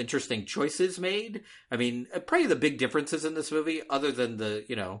 and there's some interesting choices made. I mean, probably the big differences in this movie, other than the,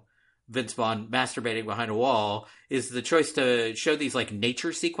 you know, Vince Vaughn masturbating behind a wall, is the choice to show these like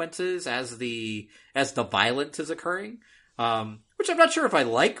nature sequences as the violence is occurring. Which I'm not sure if I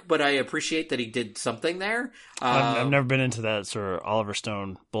like, but I appreciate that he did something there. I've never been into that sort of Oliver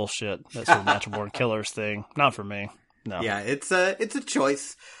Stone bullshit, that sort of natural born killers thing. Not for me. No. Yeah, it's a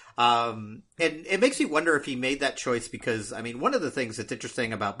choice. And it makes me wonder if he made that choice because, I mean, one of the things that's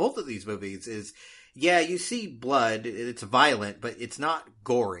interesting about both of these movies is, yeah, you see blood, it's violent, but it's not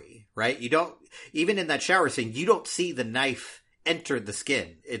gory, right? You don't, even in that shower scene, you don't see the knife enter the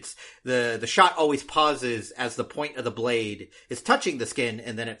skin. It's the shot always pauses as the point of the blade is touching the skin,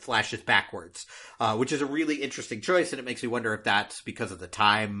 and then it flashes backwards, which is a really interesting choice. And it makes me wonder if that's because of the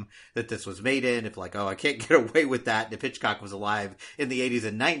time that this was made in, if like, oh, I can't get away with that. And if Hitchcock was alive in the 80s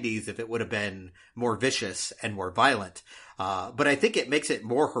and 90s, if it would have been more vicious and more violent. But I think it makes it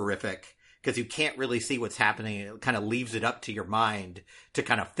more horrific because you can't really see what's happening. It kind of leaves it up to your mind to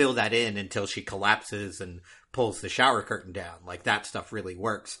kind of fill that in until she collapses and pulls the shower curtain down. Like, that stuff really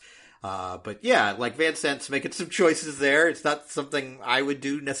works. But yeah, like Van Sant's making some choices there. It's not something I would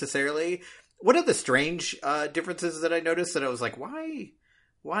do necessarily. One of the strange differences that I noticed that I was like,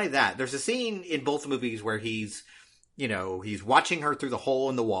 why that? There's a scene in both movies where he's watching her through the hole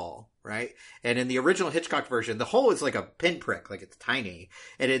in the wall, right? And in the original Hitchcock version, the hole is like a pinprick, like it's tiny.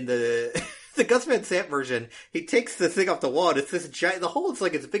 And in the Gus Van Sant version, he takes the thing off the wall and it's this giant, the hole is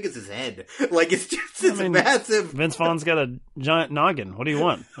like as big as his head. Like it's just this massive. Vince Vaughn's got a giant noggin. What do you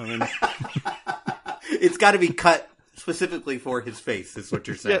want? I mean, it's got to be cut specifically for his face, is what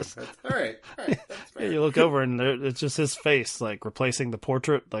you're saying. Yes. All right. That's fair. Yeah, you look over and it's just his face, like replacing the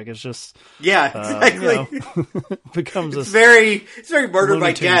portrait. Like it's just exactly. Becomes it's very Murder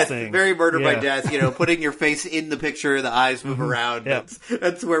by Death. Thing. Very Murder by Death. You know, putting your face in the picture, the eyes move around. Yeah.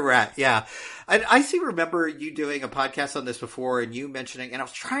 That's where we're at. Yeah, I remember you doing a podcast on this before, and you mentioning, and I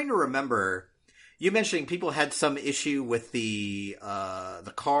was trying to remember. You mentioning people had some issue with the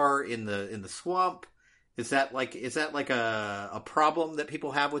car in the swamp. Is that like a problem that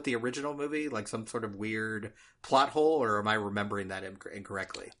people have with the original movie, like some sort of weird plot hole, or am I remembering that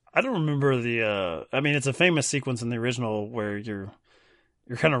incorrectly? I don't remember I mean, it's a famous sequence in the original where you're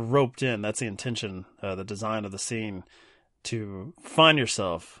kind of roped in. That's the intention, the design of the scene, to find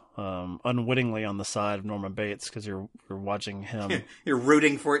yourself unwittingly on the side of Norman Bates because you're watching him. You're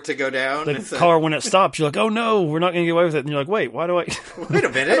rooting for it to go down. The car, when it stops, you're like, "Oh no, we're not going to get away with it." And you're like, "Wait, why do I?" Wait a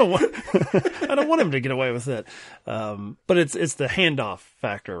minute. I don't want him to get away with it. But it's the handoff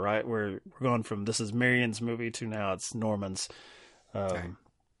factor, right? We're going from this is Marion's movie to now it's Norman's.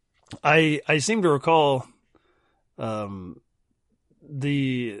 I seem to recall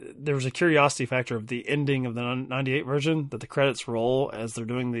there was a curiosity factor of the ending of the 98 version that the credits roll as they're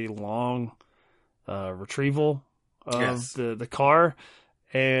doing the long retrieval of the car.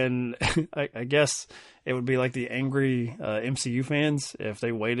 And I guess it would be like the angry MCU fans if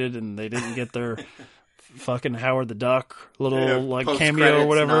they waited and they didn't get their fucking Howard the Duck little cameo or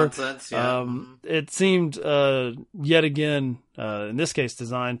whatever. Nonsense, yeah. It seemed yet again in this case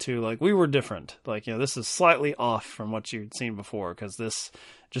designed to like we were different. Like, you know, this is slightly off from what you'd seen before because this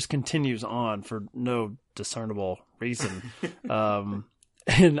just continues on for no discernible reason.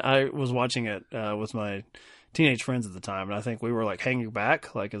 And I was watching it with my teenage friends at the time, and I think we were like hanging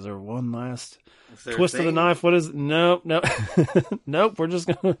back. Like, is there one last twist of the knife? What is it? Nope. Nope. We're just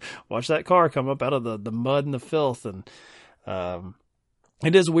gonna watch that car come up out of the mud and the filth. And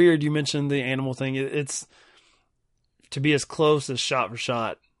it is weird. You mentioned the animal thing. It's to be as close as shot for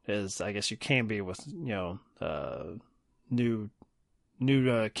shot as I guess you can be with new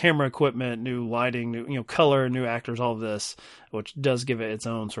camera equipment, new lighting, new color, new actors, all of this, which does give it its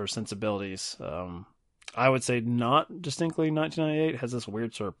own sort of sensibilities. I would say not distinctly 1998 has this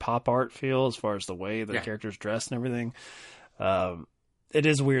weird sort of pop art feel as far as the way the characters dress and everything. It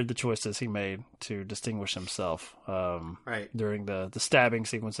is weird the choices he made to distinguish himself during the stabbing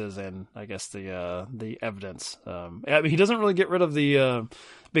sequences and I guess the evidence. I mean, he doesn't really get rid of the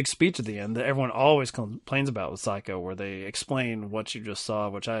big speech at the end that everyone always complains about with Psycho, where they explain what you just saw,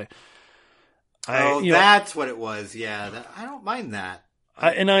 which that's what it was. Yeah, I don't mind that.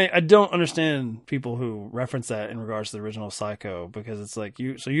 I don't understand people who reference that in regards to the original Psycho, because it's like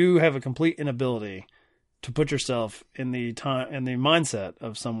you have a complete inability to put yourself in the time and the mindset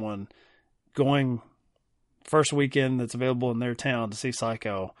of someone going first weekend that's available in their town to see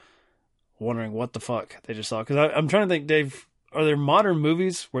Psycho, wondering what the fuck they just saw. Because I'm trying to think, Dave, are there modern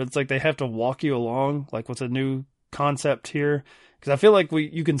movies where it's like they have to walk you along, like with a new concept here? Because I feel like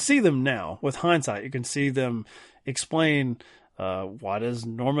you can see them now with hindsight. You can see them explain why does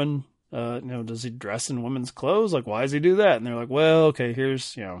Norman, does he dress in women's clothes? Like, why does he do that? And they're like, well, okay,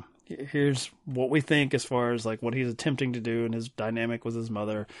 here's what we think as far as like what he's attempting to do and his dynamic with his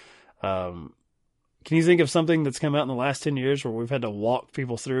mother. Can you think of something that's come out in the last 10 years where we've had to walk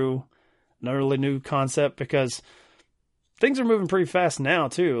people through an utterly new concept? Because things are moving pretty fast now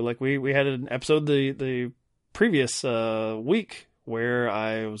too. Like we had an episode the previous week where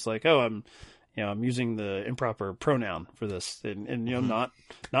I was like, oh, I'm using the improper pronoun for this, and not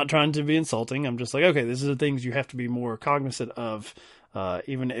trying to be insulting. I'm just like, okay, these are the things you have to be more cognizant of,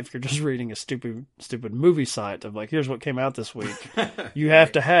 even if you're just reading a stupid movie site of like, here's what came out this week. You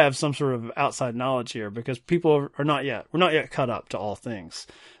have to have some sort of outside knowledge here because people we're not yet cut up to all things.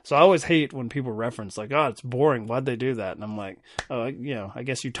 So I always hate when people reference like, oh, it's boring. Why'd they do that? And I'm like, oh, I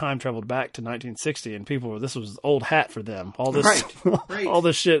guess you time traveled back to 1960 and this was old hat for them. All this, right. all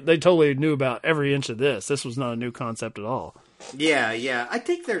this shit. They totally knew about every inch of this. This was not a new concept at all. Yeah. I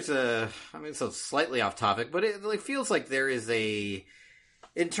think there's so slightly off topic, but it feels like there is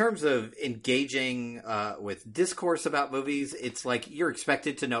in terms of engaging with discourse about movies, it's like you're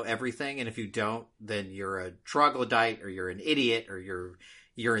expected to know everything, and if you don't, then you're a troglodyte or you're an idiot or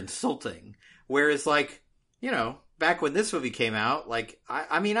you're insulting. Whereas, like, back when this movie came out, like,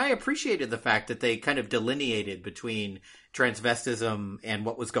 I appreciated the fact that they kind of delineated between transvestism and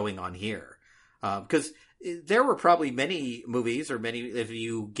what was going on here. Because there were probably many movies if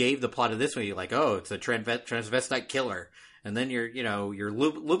you gave the plot of this movie, you're like, oh, it's a transvestite killer. And then you're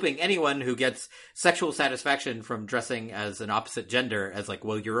looping anyone who gets sexual satisfaction from dressing as an opposite gender as like,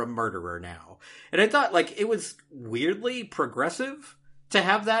 well, you're a murderer now. And I thought like it was weirdly progressive to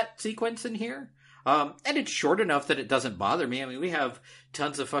have that sequence in here. And it's short enough that it doesn't bother me. I mean, we have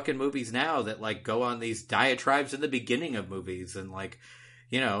tons of fucking movies now that like go on these diatribes in the beginning of movies and like,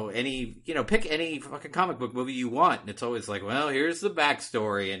 pick any fucking comic book movie you want. And it's always like, well, here's the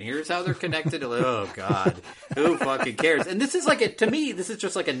backstory and here's how they're connected. Oh God, who fucking cares? And this is like to me, this is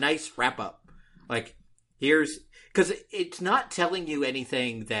just like a nice wrap up. Like because it's not telling you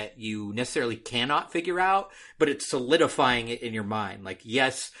anything that you necessarily cannot figure out, but it's solidifying it in your mind. Like,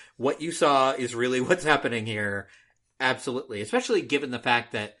 yes, what you saw is really what's happening here. Absolutely. Especially given the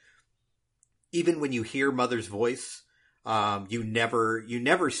fact that even when you hear Mother's voice, you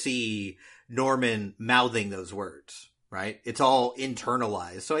never see Norman mouthing those words, right? It's all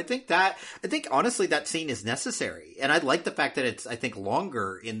internalized. So I think honestly that scene is necessary. And I like the fact that it's, I think,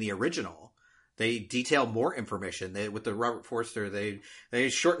 longer in the original. They detail more information. With the Robert Forster, they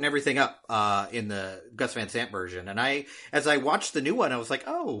shorten everything up, in the Gus Van Sant version. And as I watched the new one, I was like,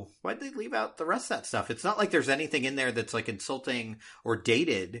 oh, why'd they leave out the rest of that stuff? It's not like there's anything in there that's like insulting or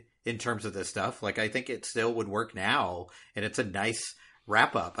dated in terms of this stuff. Like, I think it still would work now, and it's a nice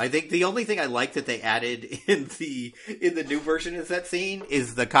wrap up. I think the only thing I like that they added in the new version is that scene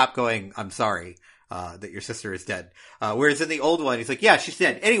is the cop going, I'm sorry. That your sister is dead. Whereas in the old one, he's like, yeah, she's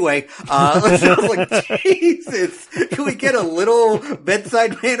dead. Anyway, I was like, Jesus, can we get a little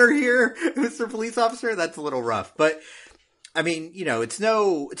bedside manner here, Mr. Police Officer? That's a little rough. But, I mean, it's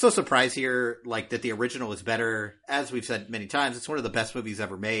no surprise here, like, that the original is better. As we've said many times, it's one of the best movies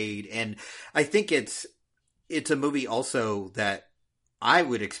ever made. And I think it's a movie also that I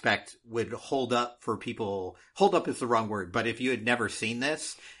would expect would hold up for people. Hold up is the wrong word, but if you had never seen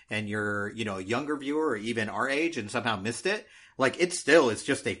this and you're, a younger viewer or even our age and somehow missed it, like it's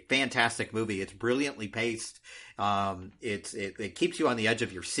just a fantastic movie. It's brilliantly paced. It keeps you on the edge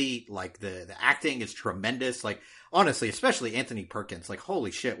of your seat. Like the acting is tremendous. Like honestly, especially Anthony Perkins, like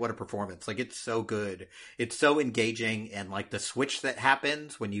holy shit, what a performance. Like it's so good. It's so engaging. And like the switch that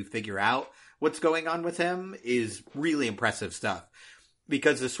happens when you figure out what's going on with him is really impressive stuff.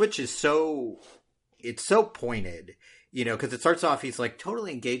 Because the switch is so pointed, because it starts off, he's like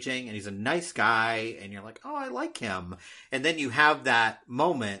totally engaging and he's a nice guy and you're like, oh, I like him. And then you have that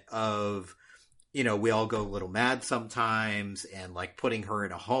moment of, we all go a little mad sometimes and like putting her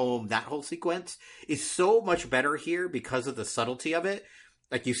in a home. That whole sequence is so much better here because of the subtlety of it.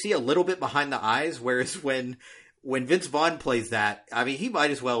 Like you see a little bit behind the eyes, whereas when Vince Vaughn plays that, I mean, he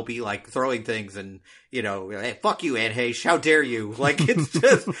might as well be like throwing things and, hey, fuck you, Anne Heche, how dare you? Like it's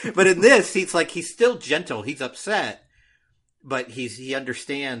just, but in this, he's still gentle. He's upset, but he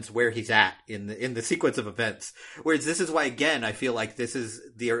understands where he's at in the sequence of events. Whereas this is why, again, I feel like this is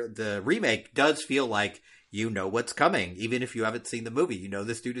the remake does feel like, what's coming. Even if you haven't seen the movie,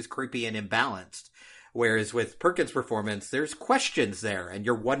 this dude is creepy and imbalanced. Whereas with Perkins' performance, there's questions there, and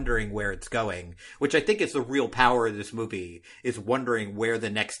you're wondering where it's going, which I think is the real power of this movie, is wondering where the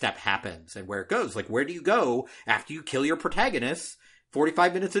next step happens and where it goes. Like, where do you go after you kill your protagonist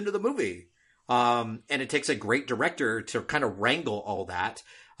 45 minutes into the movie? And it takes a great director to kind of wrangle all that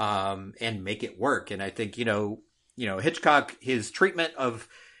and make it work. And I think, Hitchcock, his treatment of,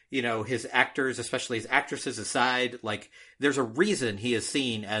 his actors, especially his actresses aside, like, there's a reason he is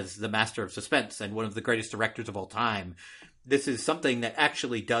seen as the master of suspense and one of the greatest directors of all time. This is something that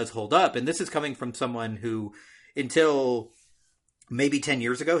actually does hold up. And this is coming from someone who, until maybe 10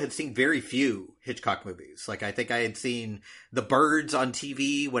 years ago, had seen very few Hitchcock movies. Like, I think I had seen The Birds on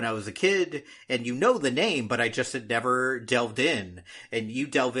TV when I was a kid, and the name, but I just had never delved in. And you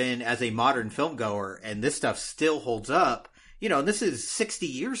delve in as a modern film goer, and this stuff still holds up. And this is 60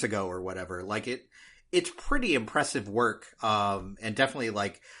 years ago or whatever. Like, it's pretty impressive work. And definitely,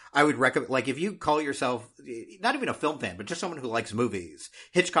 like, I would recommend, like, if you call yourself not even a film fan, but just someone who likes movies,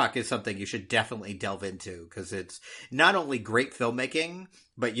 Hitchcock is something you should definitely delve into, because it's not only great filmmaking,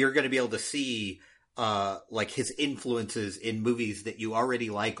 but you're going to be able to see, like, his influences in movies that you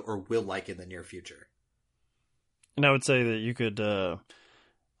already like or will like in the near future. And I would say that you could,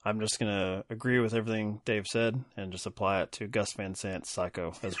 I'm just going to agree with everything Dave said and just apply it to Gus Van Sant's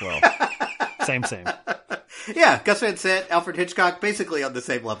Psycho as well. Same. Yeah, Gus Van Sant, Alfred Hitchcock, basically on the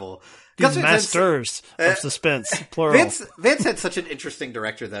same level. Gus masters of suspense, plural. Van Sant's such an interesting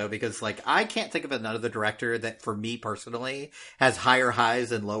director, though, because, like, I can't think of another director that, for me personally, has higher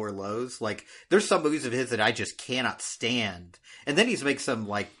highs and lower lows. Like, there's some movies of his that I just cannot stand. And then he's made some,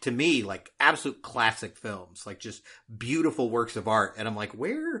 like, to me, like, absolute classic films, like, just beautiful works of art. And I'm like,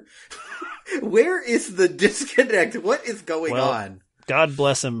 where is the disconnect? What is going on? God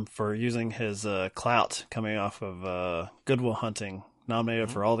bless him for using his clout coming off of Good Will Hunting,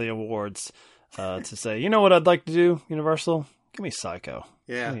 nominated for all the awards, to say, you know what I'd like to do, Universal? Give me Psycho.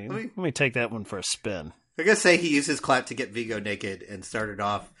 Yeah. Let me take that one for a spin. I gotta say, he used his clout to get Viggo naked and started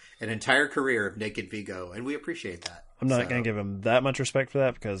off an entire career of naked Viggo, and we appreciate that. I'm not going to give him that much respect for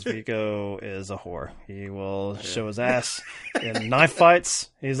that, because Viggo is a whore. He will show his ass in knife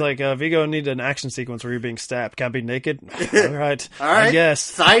fights. He's like, Viggo, need an action sequence where you're being stabbed. Can't be naked? All right. I guess.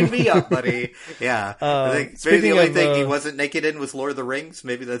 Sign me up, buddy. Yeah. I think maybe the only thing he wasn't naked in was Lord of the Rings.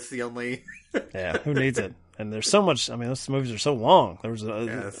 Maybe that's the only... Yeah, who needs it? And there's so much... I mean, those movies are so long. There was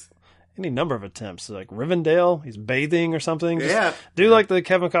any number of attempts, like Rivendell, he's bathing or something. Just do like the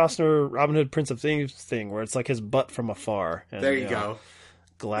Kevin Costner Robin Hood Prince of Thieves thing, where it's like his butt from afar. And, there you go.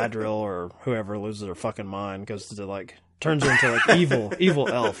 Galadriel or whoever loses her fucking mind goes to like turns her into like evil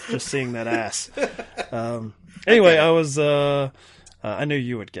elf just seeing that ass. Anyway, I was I knew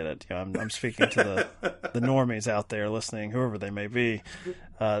you would get it. I'm speaking to the normies out there listening, whoever they may be.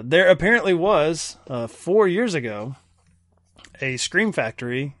 There apparently was 4 years ago a Scream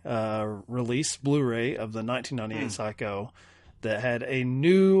Factory release Blu-ray of the 1998 Psycho that had a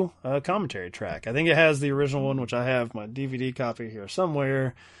new commentary track. I think it has the original one, which I have my DVD copy here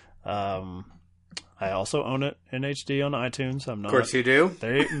somewhere. I also own it in HD on iTunes. I'm not. Of course you do.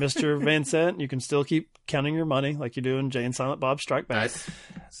 There, Mr. Van Sant, you can still keep counting your money like you do in Jay and Silent Bob Strike Back.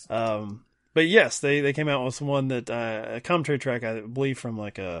 Nice. But yes, they came out with one that a commentary track, I believe, from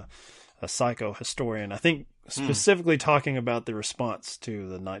like a Psycho historian. I think specifically talking about the response to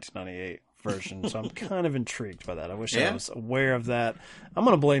the 1998 version. So I'm kind of intrigued by that. I wish I was aware of that. I'm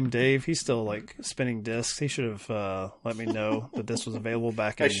going to blame Dave. He's still like spinning discs. He should have let me know that this was available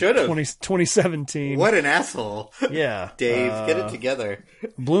back in 2017. What an asshole. Yeah. Dave, get it together.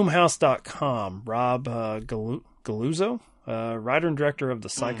 Bloomhouse.com. Rob Galuzzo, writer and director of The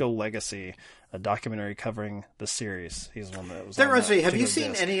Psycho Legacy, a documentary covering the series. He's one that was. Have you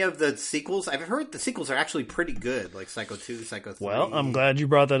seen any of the sequels? I've heard the sequels are actually pretty good, like Psycho 2, Psycho 3. Well, I'm glad you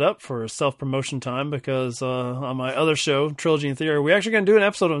brought that up for self-promotion time, because on my other show, Trilogy and Theory, we're actually going to do an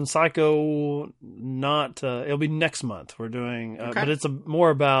episode on Psycho. It'll be next month. We're doing, but it's more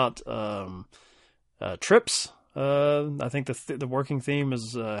about trips. I think the working theme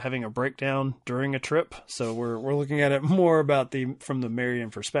is having a breakdown during a trip. So we're looking at it more about from the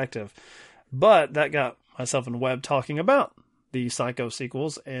Marion perspective. But that got myself and Webb talking about the Psycho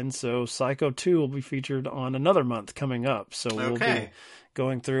sequels, and so Psycho 2 will be featured on another month coming up. So we'll be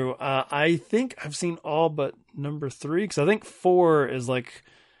going through. I think I've seen all but number 3, because I think 4 is like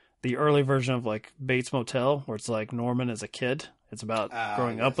the early version of like Bates Motel, where it's like Norman as a kid. It's about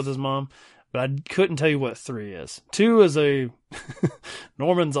growing up with his mom. But I couldn't tell you what 3 is. 2 is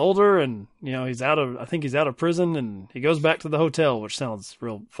Norman's older, and he's out of prison, and he goes back to the hotel, which sounds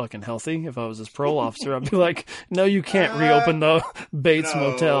real fucking healthy. If I was his parole officer, I'd be like, no, you can't reopen the Bates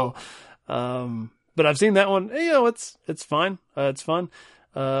Motel. but I've seen that one. It's fine. It's fun.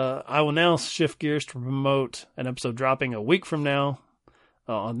 I will now shift gears to promote an episode dropping a week from now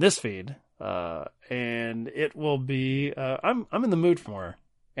on this feed, and it will be. I'm in the mood for more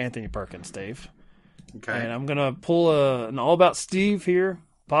Anthony Perkins, Dave. Okay. And I'm gonna pull an All About Steve here,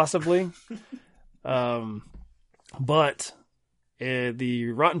 possibly. But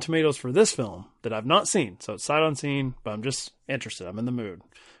the Rotten Tomatoes for this film that I've not seen, so it's sight unseen, but I'm just interested. I'm in the mood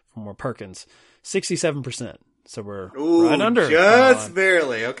for more Perkins. 67%. So we're right under. Just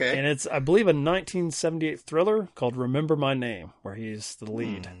barely. Okay. And it's, I believe, a 1978 thriller called Remember My Name, where he's the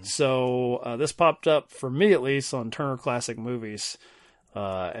lead. So this popped up, for me at least, on Turner Classic Movies.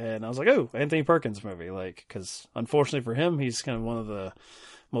 And I was like, oh, Anthony Perkins movie. Like, because unfortunately for him, he's kind of one of the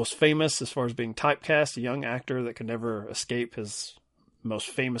most famous as far as being typecast, a young actor that could never escape his most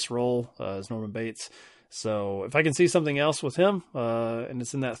famous role as Norman Bates. So if I can see something else with him, and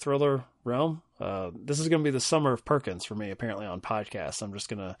it's in that thriller realm, this is going to be the summer of Perkins for me, apparently, on podcasts. I'm just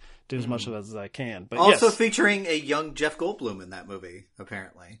going to do as much of it as I can. But also yes, featuring a young Jeff Goldblum in that movie,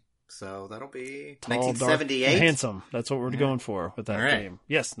 apparently. So that'll be tall, 1978. dark, and handsome. That's what we're going for with that All right. theme.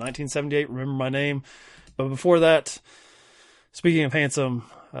 Yes, 1978, Remember My Name. But before that, speaking of handsome,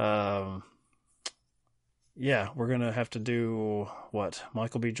 yeah, we're going to have to do, what,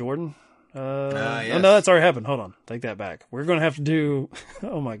 Michael B. Jordan? Yes. Oh, no, that's already happened. Hold on. Take that back. We're going to have to do,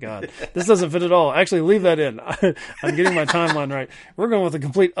 oh my God, this doesn't fit at all. Actually, leave that in. I'm getting my timeline right. We're going with a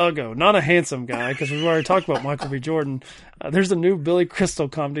complete uggo, not a handsome guy, because we've already talked about Michael B. Jordan. There's a new Billy Crystal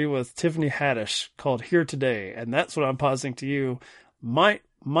comedy with Tiffany Haddish called Here Today. And that's what I'm positing to you might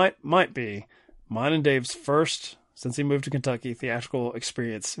be mine and Dave's first, since he moved to Kentucky, theatrical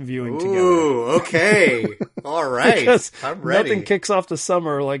experience viewing together. Ooh, okay. All right. Because I'm ready. nothing kicks off the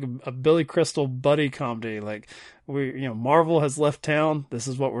summer like a Billy Crystal buddy comedy. Like Marvel has left town. This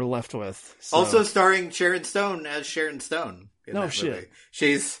is what we're left with. So. Also starring Sharon Stone as Sharon Stone. In No that shit. Movie.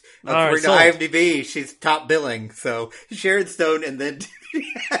 She's, All right, according to sold. IMDb, she's top billing. So Sharon Stone and then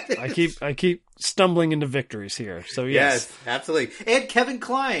I keep stumbling into victories here. So yes. Yes, absolutely. And Kevin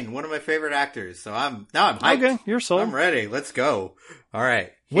Kline, one of my favorite actors. So I'm hyped. Okay, you're sold. I'm ready. Let's go. All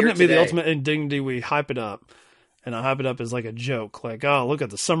right. Wouldn't it be the Today. ultimate indignity? We hype it up, and I hype it up as like a joke. Like, oh, look at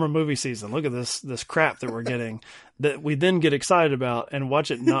the summer movie season. Look at this crap that we're getting that we then get excited about and watch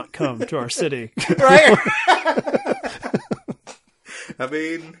it not come to our city. Right. I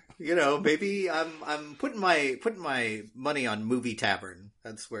mean, maybe I'm putting my money on Movie Tavern.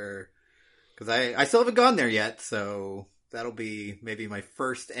 That's where, because I still haven't gone there yet, so that'll be maybe my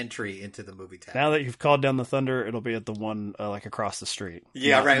first entry into the Movie Tavern. Now that you've called down the thunder, it'll be at the one like across the street.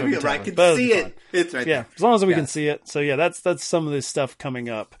 Yeah, Not right. Movie I Tavern. can But it'll see be it. fun. It's right Yeah, there. as long as we can Yes. see it. So yeah, that's some of this stuff coming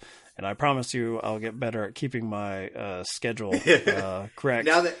up, and I promise you, I'll get better at keeping my schedule correct.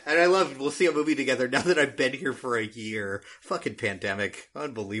 And I love, we'll see a movie together now that I've been here for a year. Fucking pandemic.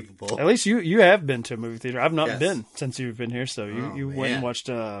 Unbelievable. At least you have been to a movie theater. I've not Yes. been since you've been here. So you went man. and watched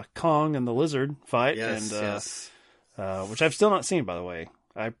Kong and the Lizard fight, Yes, and yes. which I've still not seen, by the way.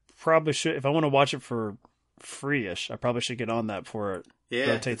 I probably should, if I want to watch it for free-ish, I probably should get on that before it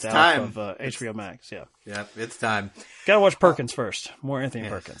Yeah, rotates it's out time. of HBO Max. Yeah, Yep, it's time. gotta watch Perkins first. More Anthony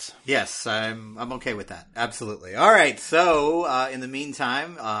Perkins. Yes, I'm okay with that. Absolutely. All right. So, in the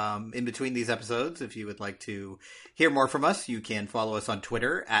meantime, in between these episodes, if you would like to hear more from us, you can follow us on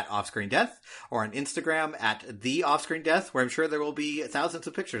Twitter at OffscreenDeath or on Instagram at The Offscreen Death, where I'm sure there will be thousands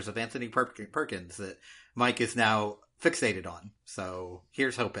of pictures of Anthony Perkins that Mike is now fixated on. So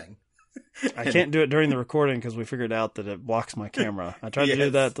here's hoping. I can't do it during the recording because we figured out that it blocks my camera. I tried to do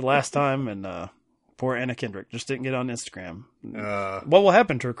Yes. that the last time, and poor Anna Kendrick just didn't get on Instagram. Uh, What will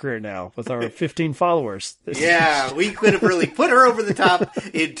happen to her career now with our 15 followers? yeah, we could have really put her over the top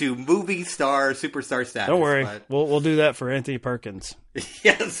into movie star, superstar status. Don't worry, But we'll do that for Anthony Perkins.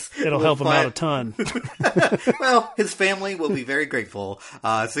 yes. It'll we'll help him out a find- ton. Well, his family will be very grateful.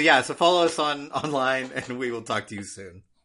 So follow us online, and we will talk to you soon.